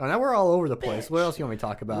 Oh, now we're all over the place. What else do you want me to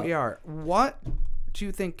talk about? We are. What do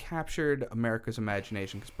you think captured America's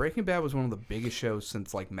imagination? Because Breaking Bad was one of the biggest shows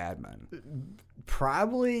since like Mad Men.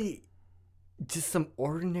 Probably just some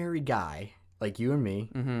ordinary guy like you and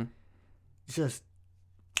me. Just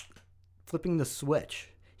flipping the switch.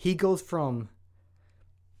 He goes from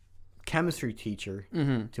chemistry teacher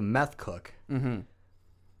to meth cook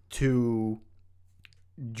to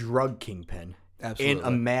drug kingpin. Absolutely. In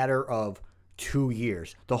a matter of 2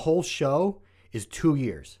 years. The whole show is 2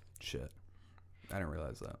 years. Shit. I didn't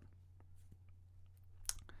realize that.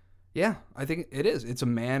 Yeah, I think it is. It's a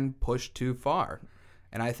man pushed too far.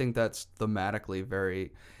 And I think that's thematically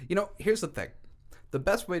very... here's the thing. the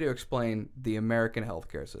best way to explain the American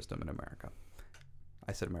healthcare system in America,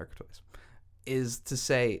 I said America twice, is to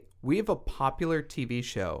say we have a popular TV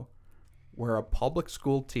show where a public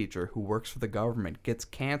school teacher who works for the government gets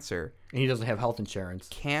cancer, And he doesn't have health insurance.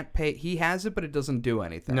 can't pay. He has it, but it doesn't do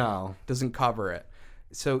anything. No. Doesn't cover it.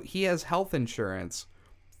 So he has health insurance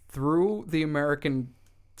through the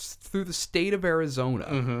state of Arizona,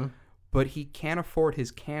 Mm-hmm. but he can't afford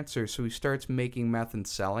his cancer, so he starts making meth and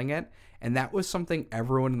selling it. And that was something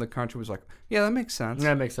everyone in the country was like, yeah, that makes sense.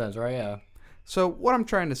 That makes sense, right? Yeah. So what I'm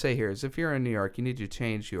trying to say here is if you're in New York, you need to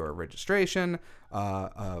change your registration,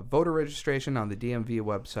 voter registration on the DMV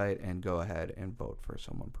website, and go ahead and vote for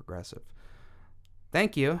someone progressive.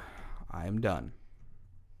 Thank you. I am done.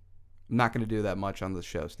 I'm not going to do that much on the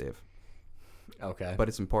show, Steve, Okay. but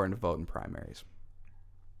it's important to vote in primaries.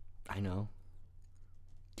 I know.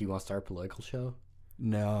 Do you want to start a political show?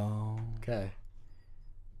 No. Okay.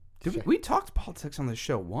 We talked politics on the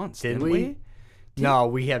show once, Did didn't we? we? No,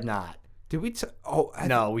 we have not. Did we?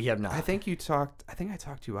 No, we have not. I think you talked. I think I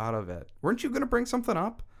talked you out of it. Weren't you going to bring something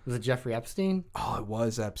up? Was it Jeffrey Epstein? Oh, it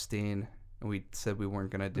was Epstein. And we said we weren't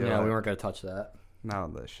going to do it. Yeah, we weren't going to touch that. Not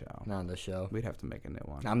on this show. Not on this show. We'd have to make a new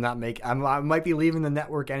one. I'm not making. I might be leaving the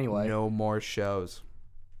network anyway. No more shows.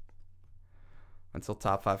 Until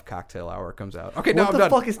Top 5 Cocktail Hour comes out. Okay, no, What I'm the done.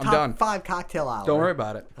 fuck is I'm top done. 5 cocktail hour? Don't worry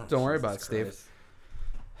about it. Oh, Don't worry Jesus about it, Steve. Christ.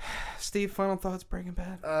 Steve, final thoughts, Breaking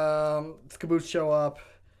Bad? Caboose show up.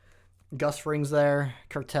 Gus Fring's there.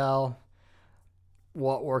 Cartel.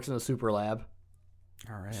 Walt works in a super lab.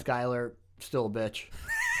 All right. Skyler, still a bitch.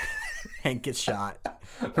 Hank gets shot.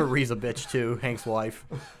 Marie's a bitch too. Hank's wife.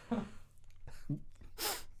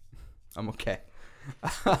 I'm okay.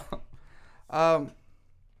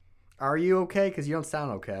 Are you okay? Because you don't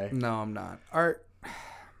sound okay. No, I'm not.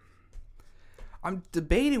 I'm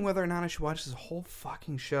debating whether or not I should watch this whole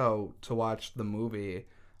fucking show to watch the movie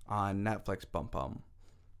on Netflix. Bum bum.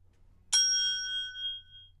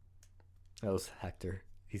 That was Hector.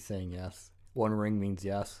 He's saying yes. One ring means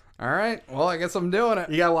yes. All right. Well, I guess I'm doing it.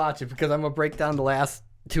 You gotta watch it because I'm gonna break down the last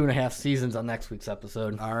 2.5 seasons on next week's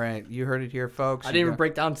episode. All right. You heard it here, folks. I didn't even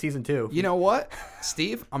break down season 2. You know what,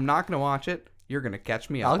 Steve? I'm not going to watch it. You're going to catch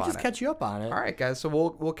me up I'll on just it. catch you up on it. All right, guys. So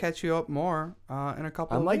we'll catch you up more in a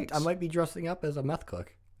couple of weeks. I might be dressing up as a meth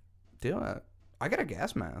cook. Do it. I got a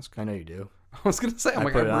gas mask. I know you do. I was going to say, I'm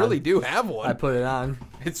like, put it I on. really do have one. I put it on.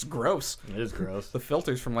 It's gross. It is gross. The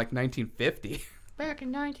filter's from like 1950. Back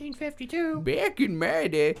in 1952. Back in my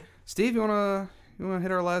day. Steve, you wanna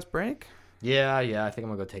hit our last break? Yeah. I think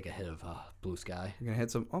I'm gonna go take a hit of Blue Sky. You're gonna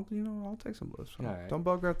hit some. Oh, I'll take some blues. All right. Don't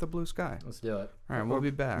bug out the blue sky. Let's do it. All right, we'll be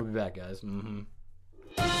back. We'll be back, guys. Mm-hmm.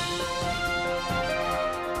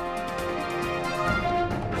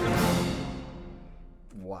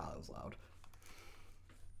 Wow, that was loud.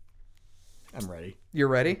 I'm ready. You're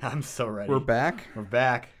ready? I'm so ready. We're back. We're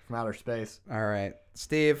back from outer space. All right,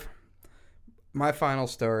 Steve. My final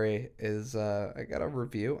story is I got a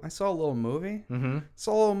review. I saw a little movie. Mm-hmm.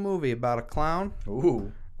 Saw a little movie about a clown.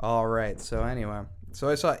 Ooh. All right. So anyway,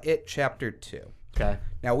 I saw It Chapter 2. Okay.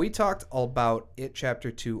 Now we talked about It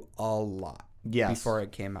Chapter 2 a lot. Yes. Before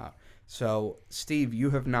it came out. So Steve,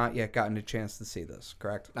 you have not yet gotten a chance to see this,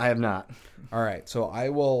 correct? I have not. All right. So I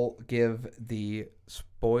will give the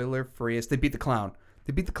spoiler-freest. They beat the clown.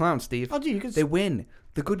 They beat the clown, Steve. Oh, gee, you can. They win.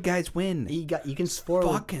 The good guys win. You can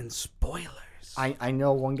spoil. Fucking spoilers. I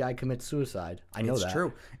know one guy commits suicide. I know It's that.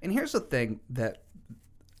 true. And here's the thing that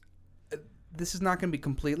this is not going to be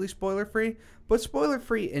completely spoiler-free, but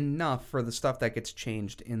spoiler-free enough for the stuff that gets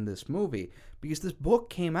changed in this movie. Because this book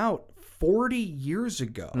came out 40 years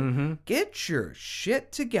ago. Mm-hmm. Get your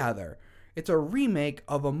shit together. It's a remake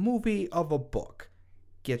of a movie of a book.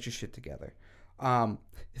 Get your shit together.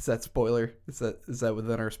 Is that spoiler? Is that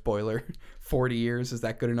within our spoiler? 40 years, is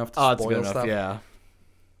that good enough to spoil it's good enough, stuff? yeah.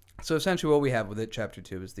 So essentially what we have with It Chapter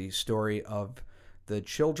 2 is the story of the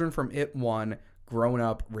children from It 1 grown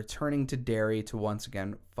up, returning to Derry to once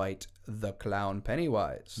again fight the clown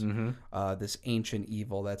Pennywise, this ancient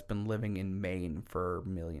evil that's been living in Maine for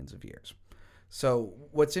millions of years. So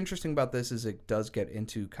what's interesting about this is it does get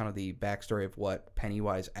into kind of the backstory of what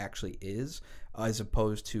Pennywise actually is, as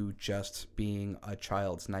opposed to just being a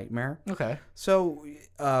child's nightmare. Okay. So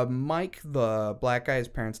Mike, the black guy, his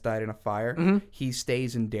parents died in a fire. He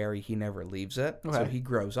stays in Derry. He never leaves it. So Okay. he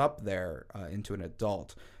grows up there into an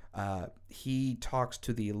adult. He talks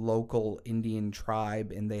to the local Indian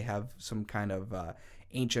tribe, and they have some kind of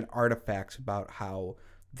ancient artifacts about how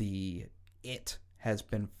it has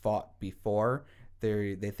been fought before.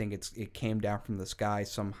 They think it came down from the sky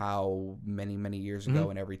somehow many years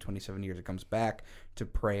ago, and every 27 years it comes back to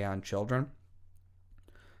prey on children.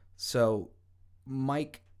 So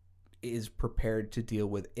Mike is prepared to deal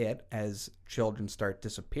with it as children start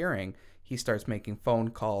disappearing. He starts making phone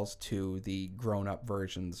calls to the grown-up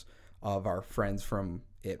versions of our friends from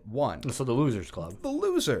It 1. So the Losers Club. The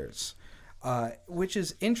Losers. Which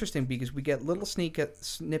is interesting because we get little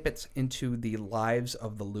snippets into the lives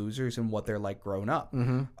of the losers and what they're like grown up.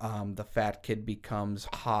 The fat kid becomes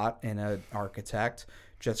hot and an architect.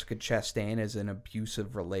 Jessica Chastain is in an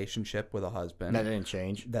abusive relationship with a husband. That didn't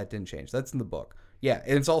change. That's in the book. Yeah,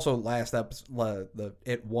 and it's also last episode, the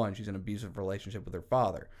It 1, she's in an abusive relationship with her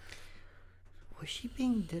father. Was she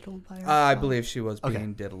being diddled by her I father? believe she was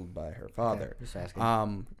being diddled by her father. Just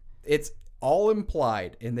asking. It's all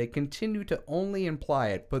implied, and they continue to only imply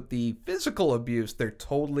it, but the physical abuse they're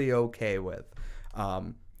totally okay with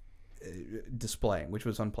displaying, which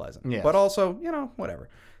was unpleasant. Yes. But also, whatever.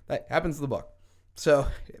 That happens in the book. So,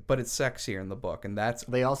 but it's sexier in the book, and that's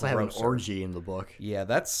They also have an grosser. orgy in the book. Yeah,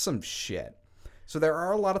 that's some shit. So there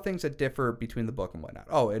are a lot of things that differ between the book and whatnot.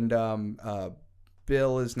 Oh, and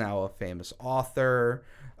Bill is now a famous author.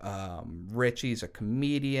 Richie's a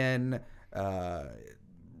comedian.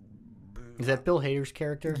 Is that Bill Hader's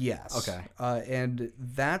character? Yes. Okay. And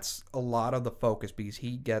that's a lot of the focus because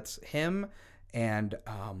he gets him and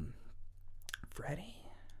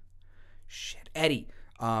Eddie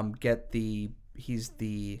he's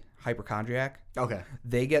the hypochondriac. Okay.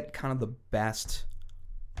 They get kind of the best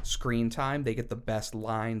screen time. They get the best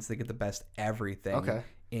lines. They get the best everything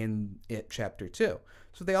in It Chapter 2.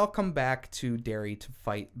 So they all come back to Derry to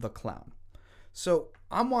fight the clown. So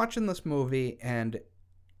I'm watching this movie, and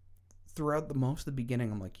throughout most of the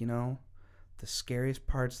beginning, I'm like, the scariest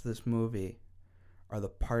parts of this movie are the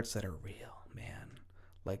parts that are real, man.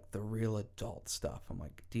 Like the real adult stuff. I'm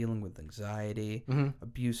like dealing with anxiety,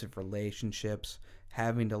 abusive relationships,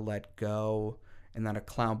 having to let go, and then a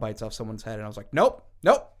clown bites off someone's head, and I was like, nope.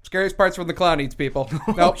 Scariest parts when the clown eats people.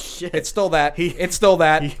 Nope. Shit. It's still that. It's still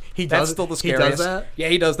that. He That's does, still the he scariest. does that? Yeah,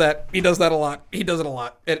 he does that. He does that a lot. He does it a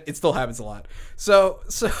lot. It still happens a lot. So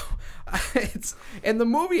and the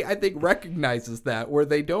movie, I think, recognizes that, where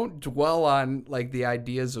they don't dwell on like the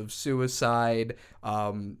ideas of suicide,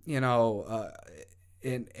 and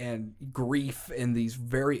grief, and these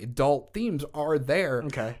very adult themes are there.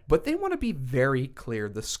 Okay. But they want to be very clear.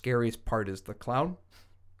 The scariest part is the clown.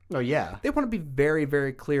 Oh, yeah. They want to be very,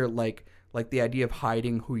 very clear, like the idea of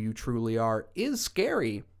hiding who you truly are is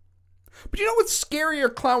scary. But you know what's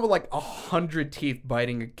scarier? Clown with like 100 teeth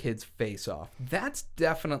biting a kid's face off. That's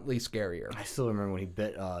definitely scarier. I still remember when he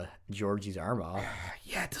bit Georgie's arm off.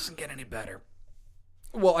 Yeah, it doesn't get any better.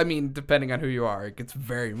 Well, I mean, depending on who you are, it gets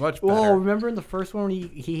very much better. Well, remember in the first one when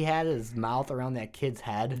he had his mouth around that kid's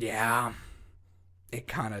head? Yeah. It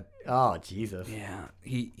kind of... Oh, Jesus. Yeah.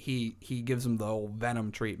 He gives him the old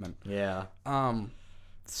Venom treatment. Yeah.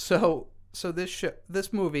 So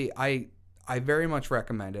this movie, I very much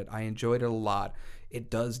recommend it. I enjoyed it a lot. It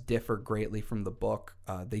does differ greatly from the book.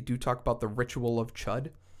 They do talk about the ritual of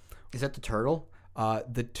Chud. Is that the turtle?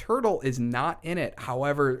 The turtle is not in it.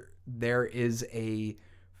 However, there is a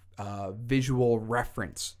visual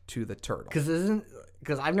reference to the turtle.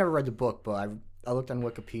 Because I've never read the book, but I looked on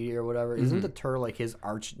Wikipedia or whatever. Isn't the turtle like his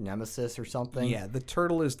arch nemesis or something? Yeah, the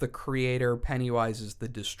turtle is the creator. Pennywise is the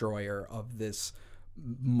destroyer of this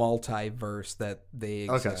multiverse that they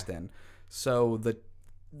exist in. So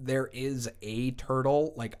there is a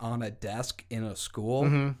turtle like on a desk in a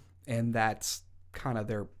school, and that's kind of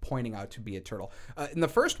they're pointing out to be a turtle. In the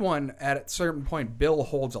first one, at a certain point, Bill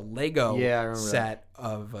holds a Lego set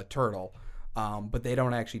of a turtle. But they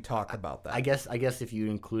don't actually talk about that. I guess if you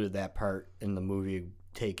included that part in the movie, it'd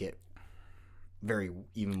take it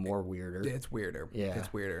even more weirder. It's weirder. Yeah.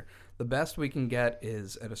 It's weirder. The best we can get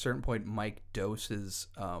is at a certain point, Mike doses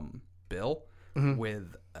Bill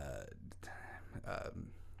with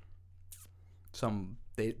some.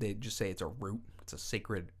 They just say it's a root. It's a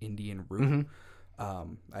sacred Indian root.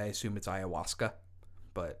 I assume it's ayahuasca,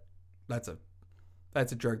 but that's a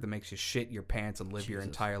drug that makes you shit your pants and live your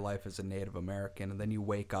entire life as a Native American, and then you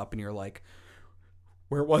wake up and you're like,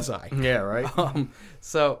 where was I? Yeah, right.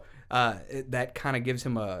 So that kind of gives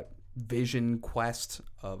him a vision quest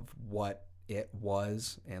of what it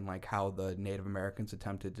was and like how the Native Americans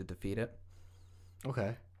attempted to defeat it.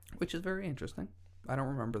 Okay. Which is very interesting. I don't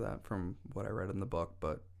remember that from what I read in the book,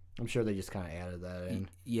 but I'm sure they just kind of added that in.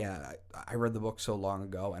 Yeah, I read the book so long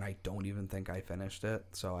ago, and I don't even think I finished it,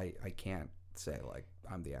 so I can't say like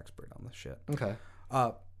I'm the expert on this shit. Okay.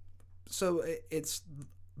 So it's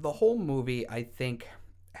the whole movie, I think,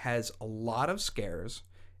 has a lot of scares.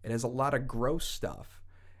 It has a lot of gross stuff,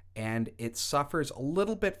 and it suffers a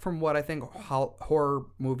little bit from what I think horror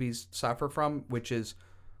movies suffer from, which is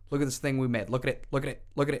Look at this thing we made. Look at it. Look at it.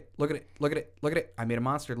 Look at it. Look at it. Look at it. Look at it. I made a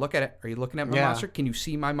monster. Look at it. Are you looking at my Yeah. monster? Can you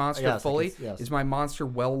see my monster Yes, fully? yes. Is my monster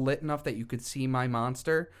well lit enough that you could see my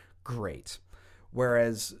monster? Great.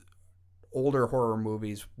 Whereas older horror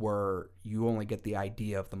movies where you only get the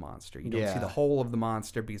idea of the monster. You don't see Yeah. the whole of the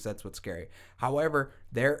monster because that's what's scary. However,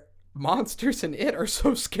 their monsters in it are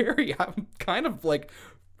so scary. I'm kind of like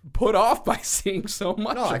put off by seeing so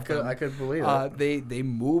much No, of them. I could believe it. They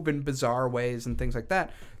move in bizarre ways and things like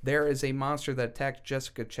that. There is a monster that attacked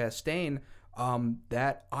Jessica Chastain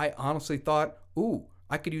that I honestly thought, ooh,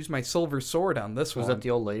 I could use my silver sword on this Was one. that the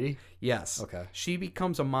old lady? Yes. Okay. She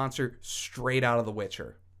becomes a monster straight out of The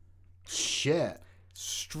Witcher. Shit.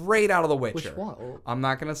 Straight out of The Witcher. Which one? I'm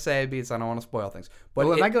not going to say because I don't want to spoil things. But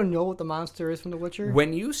Well, am I going to know what the monster is from The Witcher?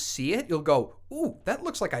 when you see it, you'll go, ooh, that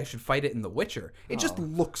looks like I should fight it in The Witcher. It just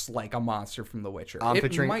looks like a monster from The Witcher. I'm It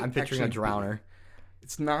picturing might a actually be. drowner.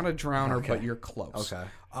 It's not a drowner, Okay. but you're close. Okay.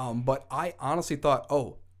 But I honestly thought,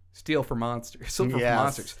 oh, steel for monsters, silver Yes. for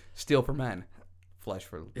monsters, steel for men, flesh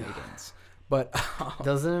for maidens. But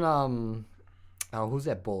Doesn't who's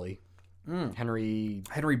that bully? Henry.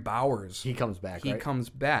 Henry Bowers, He comes back. he right? comes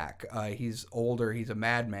back. He's older. He's a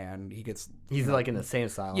madman. He gets He's like in the same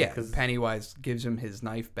asylum. yeah. Cause, Pennywise gives him his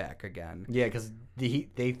knife back again. yeah, because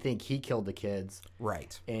they think he killed the kids,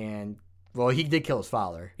 Right. and well, he did kill his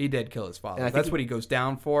father. He did kill his father. And I think That's he- what he goes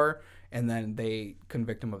down for, and then they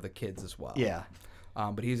convict him of the kids as well. Yeah.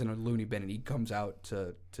 But he's in a loony bin, and he comes out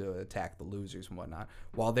to attack the losers and whatnot,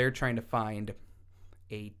 while they're trying to find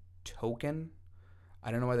a token. I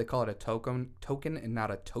don't know why they call it a token and not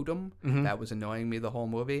a totem. That was annoying me the whole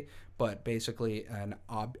movie. But basically, an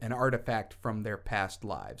artifact from their past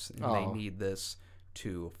lives, and they Oh. need this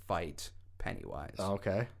to fight Pennywise.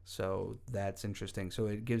 Okay. So that's interesting. So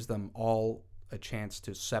it gives them all a chance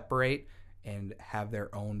to separate and have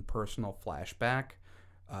their own personal flashback.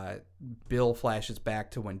 Bill flashes back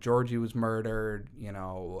to when Georgie was murdered.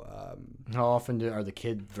 How often are the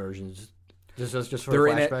kid versions just for they're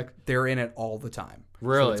a in flashback? it. They're in it all the time.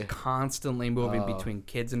 Really? So it's constantly moving between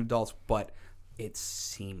kids and adults, but it's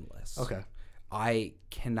seamless. Okay. I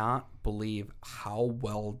cannot believe how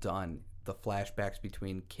well done the flashbacks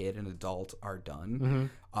between kid and adult are done,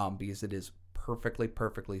 because it is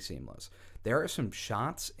perfectly seamless. There are some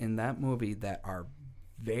shots in that movie that are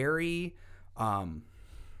very,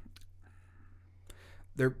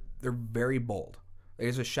 they're very bold.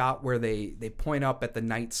 There's a shot where they point up at the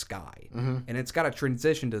night sky, and it's got a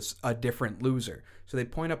transition to a different loser. So they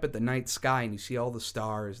point up at the night sky, and you see all the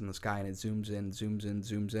stars in the sky, and it zooms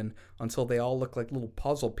in, until they all look like little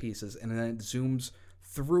puzzle pieces, and then it zooms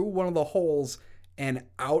through one of the holes and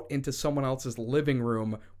out into someone else's living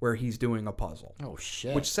room where he's doing a puzzle. Oh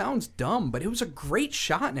shit. Which sounds dumb, but it was a great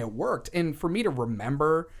shot, and it worked. And for me to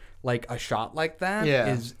remember like a shot like that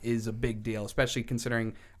Yeah. is a big deal, especially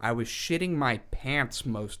considering I was shitting my pants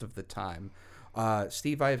most of the time.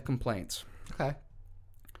 Steve, I have complaints. Okay.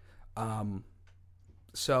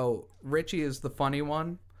 So Richie is the funny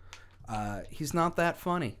one. He's not that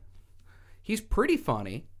funny. He's pretty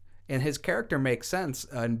funny, and his character makes sense.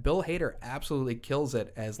 And Bill Hader absolutely kills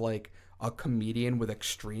it as like a comedian with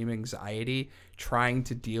extreme anxiety trying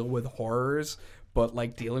to deal with horrors, but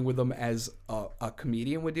like dealing with them as a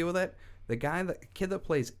comedian would deal with it. The kid that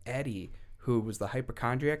plays Eddie, who was the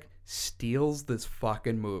hypochondriac, steals this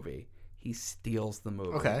fucking movie. He steals the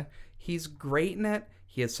movie. Okay. He's great in it.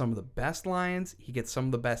 He has some of the best lines. He gets some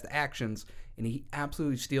of the best actions, and he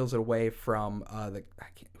absolutely steals it away from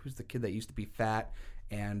who's the kid that used to be fat,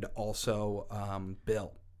 and also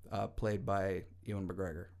Bill, played by Ewan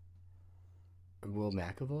McGregor. Will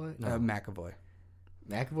McAvoy? No. McAvoy.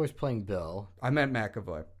 McAvoy's playing Bill. I meant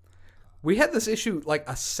McAvoy. We had this issue like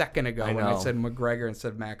a second ago when I know. said McGregor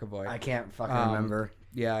instead of McAvoy. I can't fucking remember.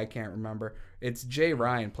 Yeah, I can't remember. It's Jay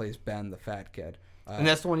Ryan plays Ben, the fat kid. And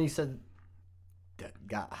that's the one you said that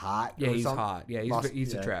got hot. Yeah, or he's something? hot. Yeah,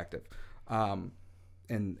 he's Yeah. attractive,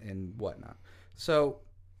 and whatnot. So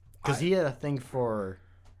Because he had a thing for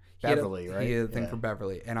Beverly, right? He had a thing for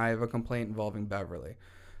Beverly, and I have a complaint involving Beverly.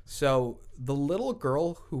 So the little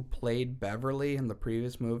girl who played Beverly in the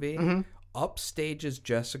previous movie upstages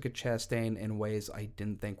Jessica Chastain in ways I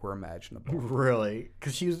didn't think were imaginable. Really?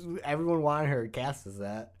 Because everyone wanted her cast as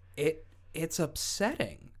that. It's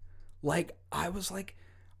upsetting. Like, I was like,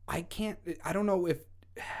 I don't know if...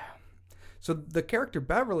 So the character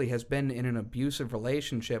Beverly has been in an abusive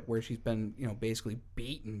relationship where she's been, basically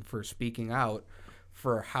beaten for speaking out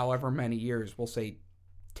for however many years. We'll say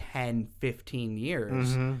 10, 15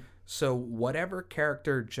 years. So whatever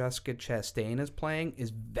character Jessica Chastain is playing is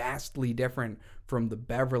vastly different from the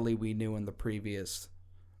Beverly we knew in the previous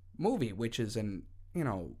movie, which is an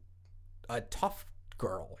a tough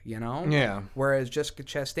girl, Yeah. Whereas Jessica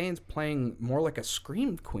Chastain's playing more like a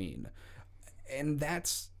scream queen. And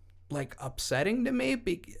that's like upsetting to me.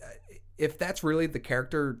 If that's really the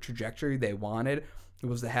character trajectory they wanted, it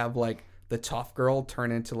was to have like the tough girl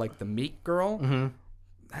turn into like the meek girl. Mm-hmm.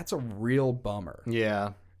 That's a real bummer.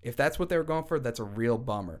 Yeah. If that's what they were going for, that's a real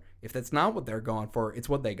bummer. If that's not what they're going for, it's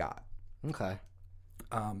what they got. Okay.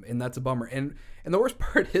 And that's a bummer. And the worst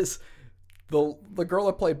part is the girl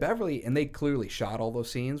that played Beverly, and they clearly shot all those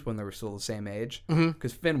scenes when they were still the same age.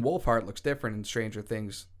 Because Finn Wolfhard looks different in Stranger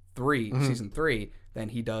Things 3, season 3, than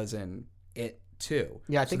he does in It 2.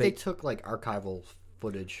 Yeah, I think they took like archival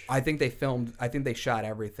footage. I think they shot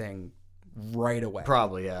everything right away.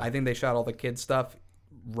 Probably, yeah. I think they shot all the kid stuff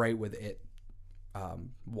right with It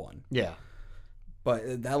 1. Yeah.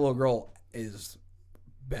 But that little girl is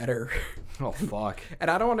better. Oh, fuck.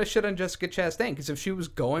 And I don't want to shit on Jessica Chastain, because if she was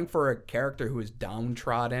going for a character who is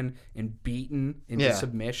downtrodden and beaten into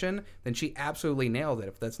submission, then she absolutely nailed it.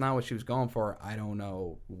 If that's not what she was going for, I don't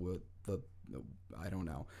know. I don't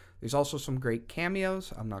know. There's also some great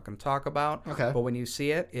cameos I'm not going to talk about. Okay. But when you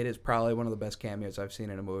see it, it is probably one of the best cameos I've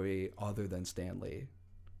seen in a movie other than Stan Lee.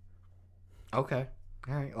 Okay.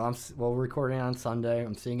 All right. Well, we're recording on Sunday.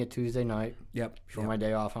 I'm seeing it Tuesday night. Yep. For my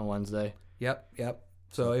day off on Wednesday. Yep.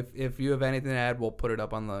 So if you have anything to add, we'll put it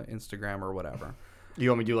up on the Instagram or whatever. You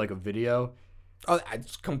want me to do like a video? Oh,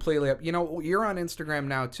 it's completely up. You're on Instagram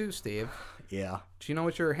now too, Steve. Yeah. Do you know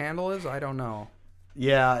what your handle is? I don't know.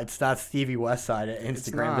 Yeah, it's not Stevie Westside at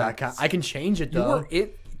Instagram.com. I can change it though.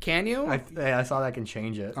 Can you? I saw that I can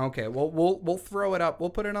change it. Okay, well we'll throw it up. We'll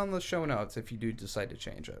put it on the show notes if you do decide to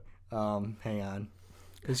change it. Hang on.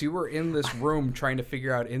 Because you were in this room trying to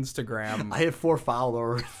figure out Instagram. I have 4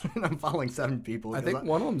 followers and I'm following 7 people. I think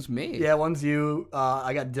one of them's me. Yeah, one's you.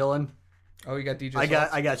 I got Dylan. Oh, you got DJ.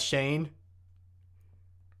 I got Shane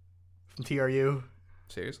from TRU.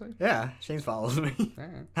 Seriously? Yeah, Shane follows me.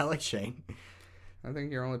 Right. I like Shane. I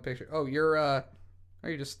think your only picture. Oh, you're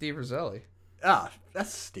just Steve Roselli. Ah,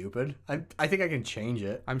 that's stupid. I think I can change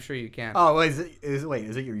it. I'm sure you can. Oh, wait, is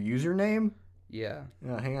it your username? Yeah.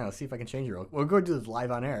 Hang on, let's see if I can change it. We'll go do this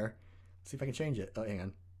live on air. See if I can change it. Oh, hang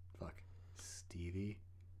on. Fuck. Stevie.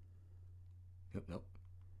 Nope.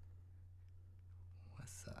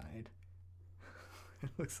 West Side. It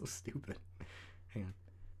looks so stupid. Hang on.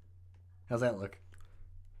 How's that look?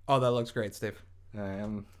 Oh, that looks great, Steve.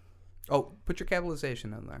 Oh, put your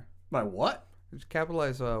capitalization in there. My what? Just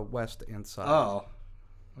capitalize west and side. Oh.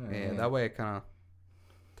 Yeah, that way it kind of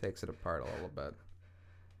takes it apart a little bit.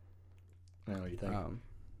 What do you think?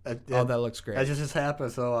 That looks great. That just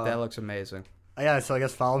happened, so... that looks amazing. Yeah, so I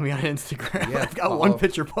guess follow me on Instagram. Yeah, I've got one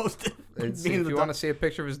picture posted. If you want to see a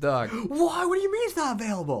picture of his dog. Why? What do you mean it's not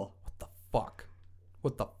available? What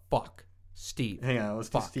the fuck? Steve. Hang on, let's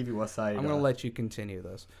do Stevie Westside. I'm going to let you continue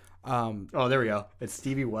this. Oh, there we go. It's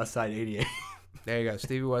Stevie Westside 88. There you go.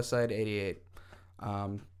 Stevie Westside 88.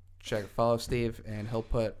 Follow Steve, and he'll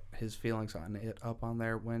put his feelings on it up on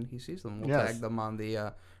there when he sees them. We'll tag them on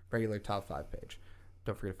the regular top 5 page.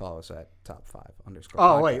 Don't forget to follow us at top5_.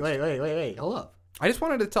 Oh, wait. Hold up. I just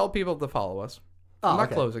wanted to tell people to follow us. I'm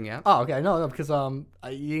not closing yet. Oh, okay. No, because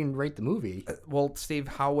you didn't rate the movie. Well, Steve,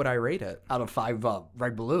 how would I rate it? Out of 5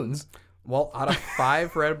 red balloons. Well, out of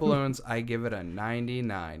 5 red balloons, I give it a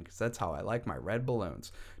 99, because that's how I like my red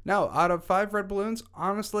balloons. No, out of 5 red balloons,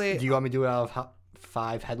 honestly... Do you want me to do it out of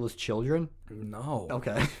 5 headless children? No.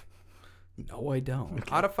 Okay. No, I don't.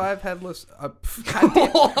 Okay. Out of 5 headless... all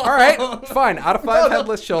right, fine. Out of 5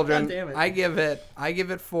 headless children, God damn it. I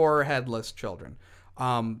give it 4 headless children.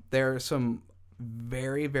 There are some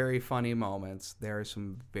very, very funny moments. There are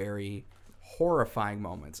some very horrifying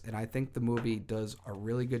moments, and I think the movie does a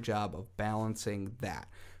really good job of balancing that,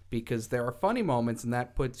 because there are funny moments, and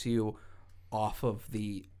that puts you off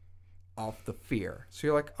the fear. So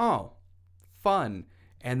you're like, oh, fun.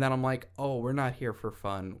 And then I'm like, oh, we're not here for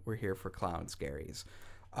fun. We're here for clown scaries.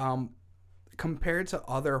 Compared to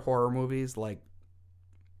other horror movies like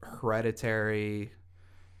Hereditary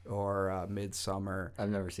or Midsommar. I've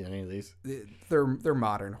never seen any of these. They're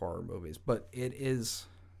modern horror movies, but it is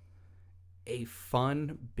a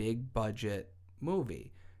fun, big budget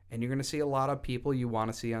movie. And you're going to see a lot of people you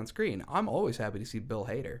want to see on screen. I'm always happy to see Bill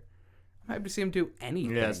Hader. I'm happy to see him do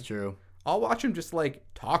anything. Yeah, that's true. I'll watch him just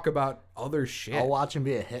talk about other shit. I'll watch him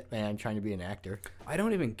be a hitman trying to be an actor. I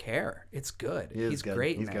don't even care. It's good. He's good.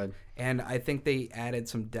 Great. He's good. And I think they added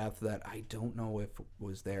some depth that I don't know if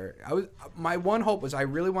was there. My one hope was I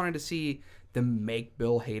really wanted to see them make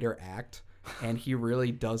Bill Hader act, and he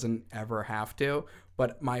really doesn't ever have to.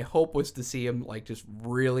 But my hope was to see him just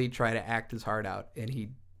really try to act his heart out, and he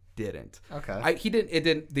didn't. Okay. He didn't. It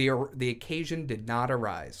didn't. The occasion did not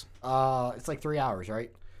arise. It's like 3 hours,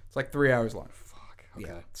 right? It's like 3 hours long. Fuck. Okay.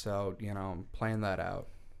 Yeah. So I'm playing that out.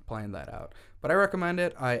 But I recommend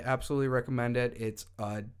it. I absolutely recommend it. It's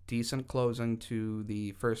a decent closing to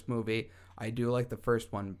the first movie. I do like the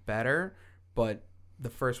first one better, but the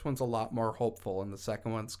first one's a lot more hopeful, and the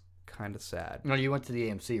second one's kind of sad. No, you went to the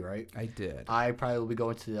AMC, right? I did. I probably will be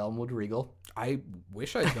going to the Elmwood Regal. I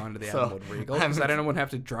wish I'd gone to the So, Elmwood Regal because I didn't want to have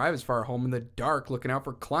to drive as far home in the dark looking out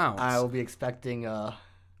for clowns. I will be expecting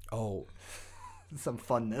Oh, some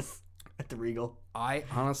funness at the Regal. I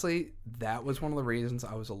honestly, that was one of the reasons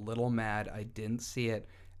I was a little mad I didn't see it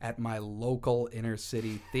at my local inner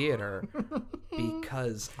city theater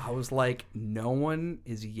because I was like, no one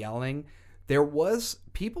is yelling.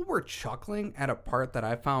 People were chuckling at a part that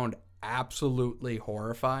I found absolutely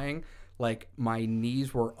horrifying. Like, my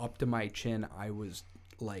knees were up to my chin. I was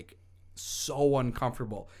like so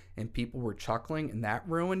uncomfortable, and people were chuckling, and that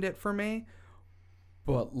ruined it for me.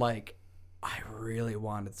 But like, I really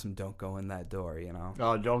wanted some "Don't Go in That Door,"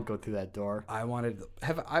 Oh, don't go through that door.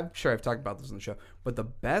 I'm sure I've talked about this on the show, but the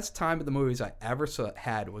best time at the movies I ever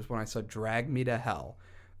had was when I saw Drag Me to Hell.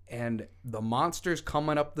 And the monster's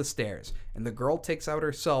coming up the stairs, and the girl takes out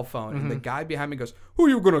her cell phone, and the guy behind me goes, "Who are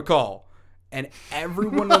you gonna call?" And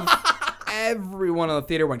everyone in the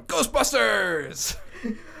theater went, "Ghostbusters!"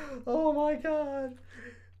 Oh my god.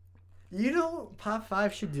 You know what Pop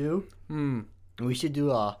 5 should do? We should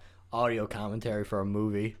do a audio commentary for a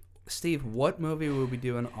movie. Steve, what movie would we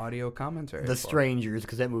do an audio commentary The for? Strangers,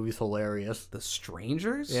 because that movie's hilarious. The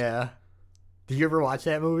Strangers? Yeah. Did you ever watch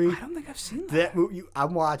that movie? I don't think I've seen that. That movie,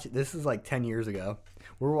 I'm watching. This is like 10 years ago.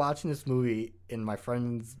 We're watching this movie in my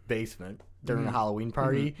friend's basement during a Halloween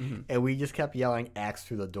party, and we just kept yelling "axe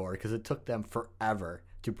through the door" because it took them forever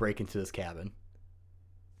to break into this cabin.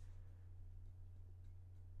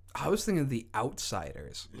 I was thinking of The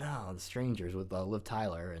Outsiders. No, The Strangers with Liv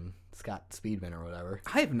Tyler and Scott Speedman or whatever.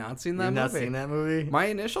 I have not seen that You've movie. not seen that movie? My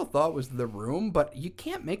initial thought was The Room, but you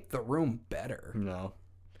can't make The Room better. No.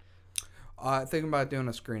 Thinking about doing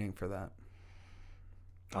a screening for that.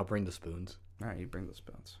 I'll bring the spoons. All right, you bring the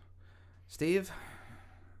spoons. Steve,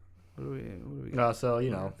 what do we No, so,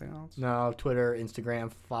 anything else? no, Twitter,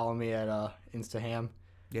 Instagram, follow me at Instaham,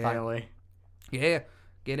 finally. Yeah,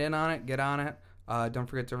 get in on it, get on it. Don't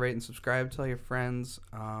forget to rate and subscribe, tell your friends.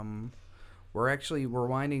 We're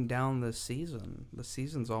winding down this season. The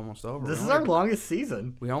season's almost over. This is our longest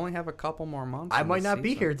season. We only have a couple more months. I might not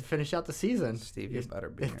be here to finish out the season. Steve, you better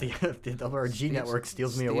be If here. the WRG network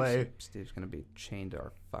steals me away. Steve's going to be chained to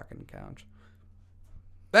our fucking couch.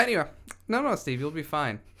 But anyway, no, Steve, you'll be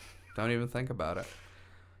fine. Don't even think about it.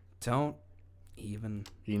 Don't even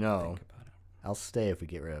think about it. I'll stay if we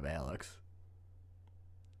get rid of Alex.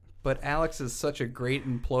 But Alex is such a great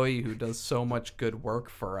employee who does so much good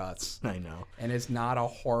work for us. I know. And is not a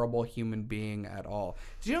horrible human being at all.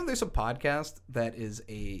 Do you know there's a podcast that is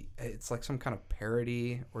it's like some kind of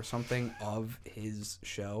parody or something of his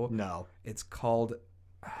show? No. It's called,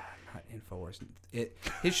 not InfoWars.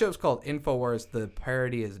 His show's called InfoWars. The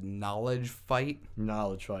parody is Knowledge Fight.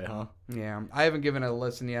 Knowledge fight, huh? Yeah, I haven't given it a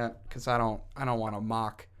listen yet because I don't want to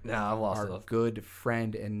mock No, I've lost our it. good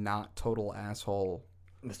friend and not total asshole,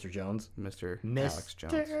 Mr. Jones. Mr. Alex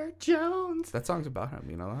Jones. Mr. Jones. That song's about him,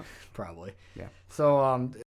 you know that? Probably. Yeah. So,